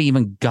 we haven't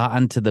even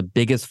gotten to the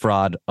biggest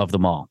fraud of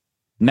them all.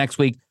 Next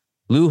week,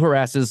 Lou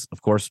harasses,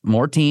 of course,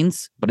 more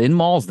teens, but in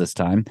malls this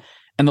time,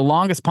 and the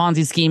longest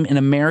Ponzi scheme in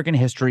American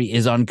history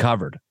is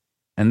uncovered.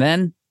 And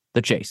then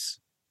the chase.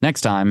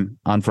 Next time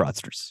on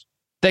Fraudsters.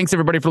 Thanks,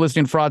 everybody, for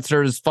listening to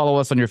Fraudsters. Follow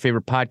us on your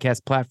favorite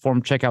podcast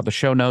platform. Check out the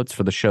show notes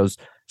for the show's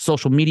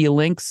social media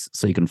links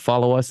so you can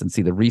follow us and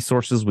see the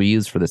resources we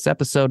use for this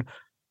episode.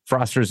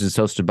 Fraudsters is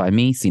hosted by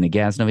me, Sina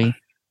Ghaznavi,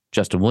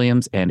 Justin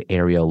Williams, and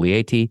Ariel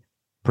Lieti.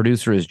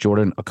 Producer is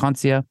Jordan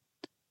Aconcia.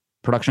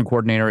 Production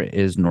coordinator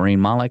is Noreen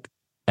Malik.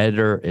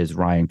 Editor is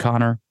Ryan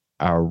Connor.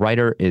 Our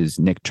writer is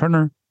Nick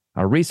Turner.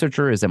 Our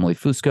researcher is Emily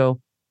Fusco.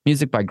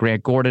 Music by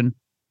Grant Gordon.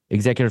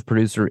 Executive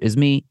producer is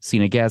me,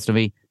 Sina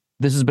Ghaznavi.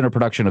 This has been a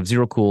production of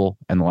Zero Cool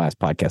and the Last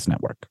Podcast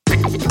Network.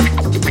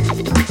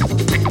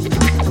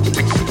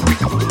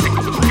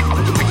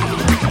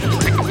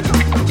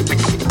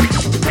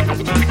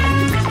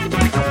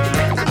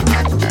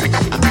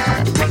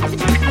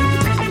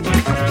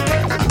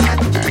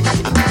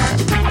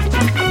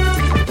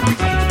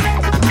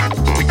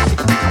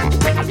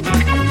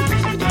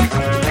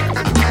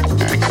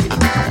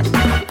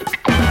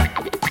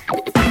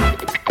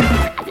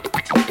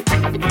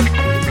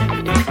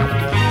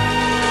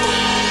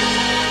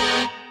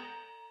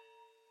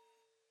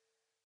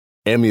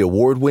 Emmy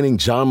award-winning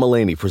John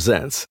Mulaney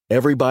presents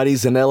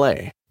Everybody's in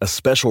L.A., a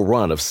special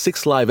run of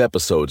 6 live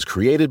episodes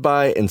created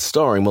by and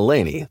starring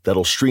Mulaney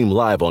that'll stream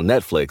live on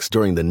Netflix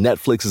during the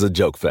Netflix is a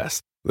Joke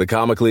Fest. The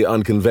comically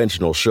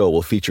unconventional show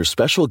will feature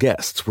special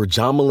guests where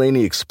John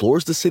Mulaney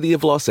explores the city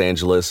of Los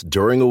Angeles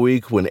during a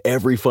week when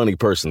every funny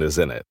person is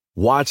in it.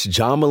 Watch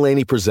John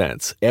Mulaney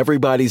Presents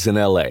Everybody's in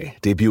L.A.,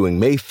 debuting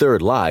May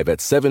 3rd live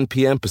at 7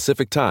 p.m.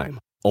 Pacific Time,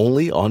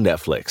 only on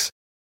Netflix.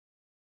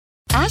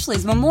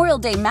 Ashley's Memorial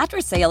Day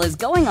mattress sale is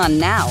going on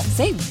now.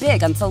 Save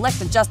big on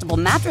select adjustable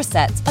mattress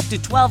sets, up to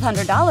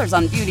 $1,200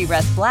 on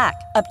Beautyrest Black,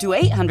 up to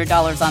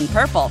 $800 on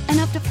Purple, and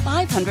up to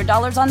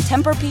 $500 on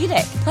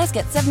Tempur-Pedic. Plus,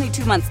 get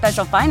 72-month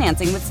special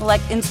financing with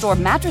select in-store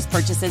mattress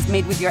purchases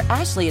made with your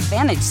Ashley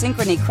Advantage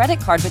Synchrony credit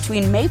card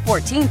between May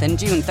 14th and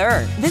June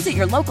 3rd. Visit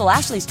your local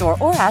Ashley store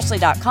or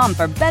ashley.com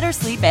for better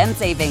sleep and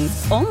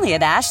savings. Only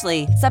at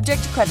Ashley.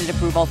 Subject to credit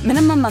approval.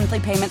 Minimum monthly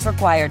payments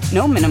required.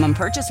 No minimum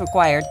purchase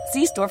required.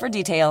 See store for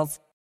details.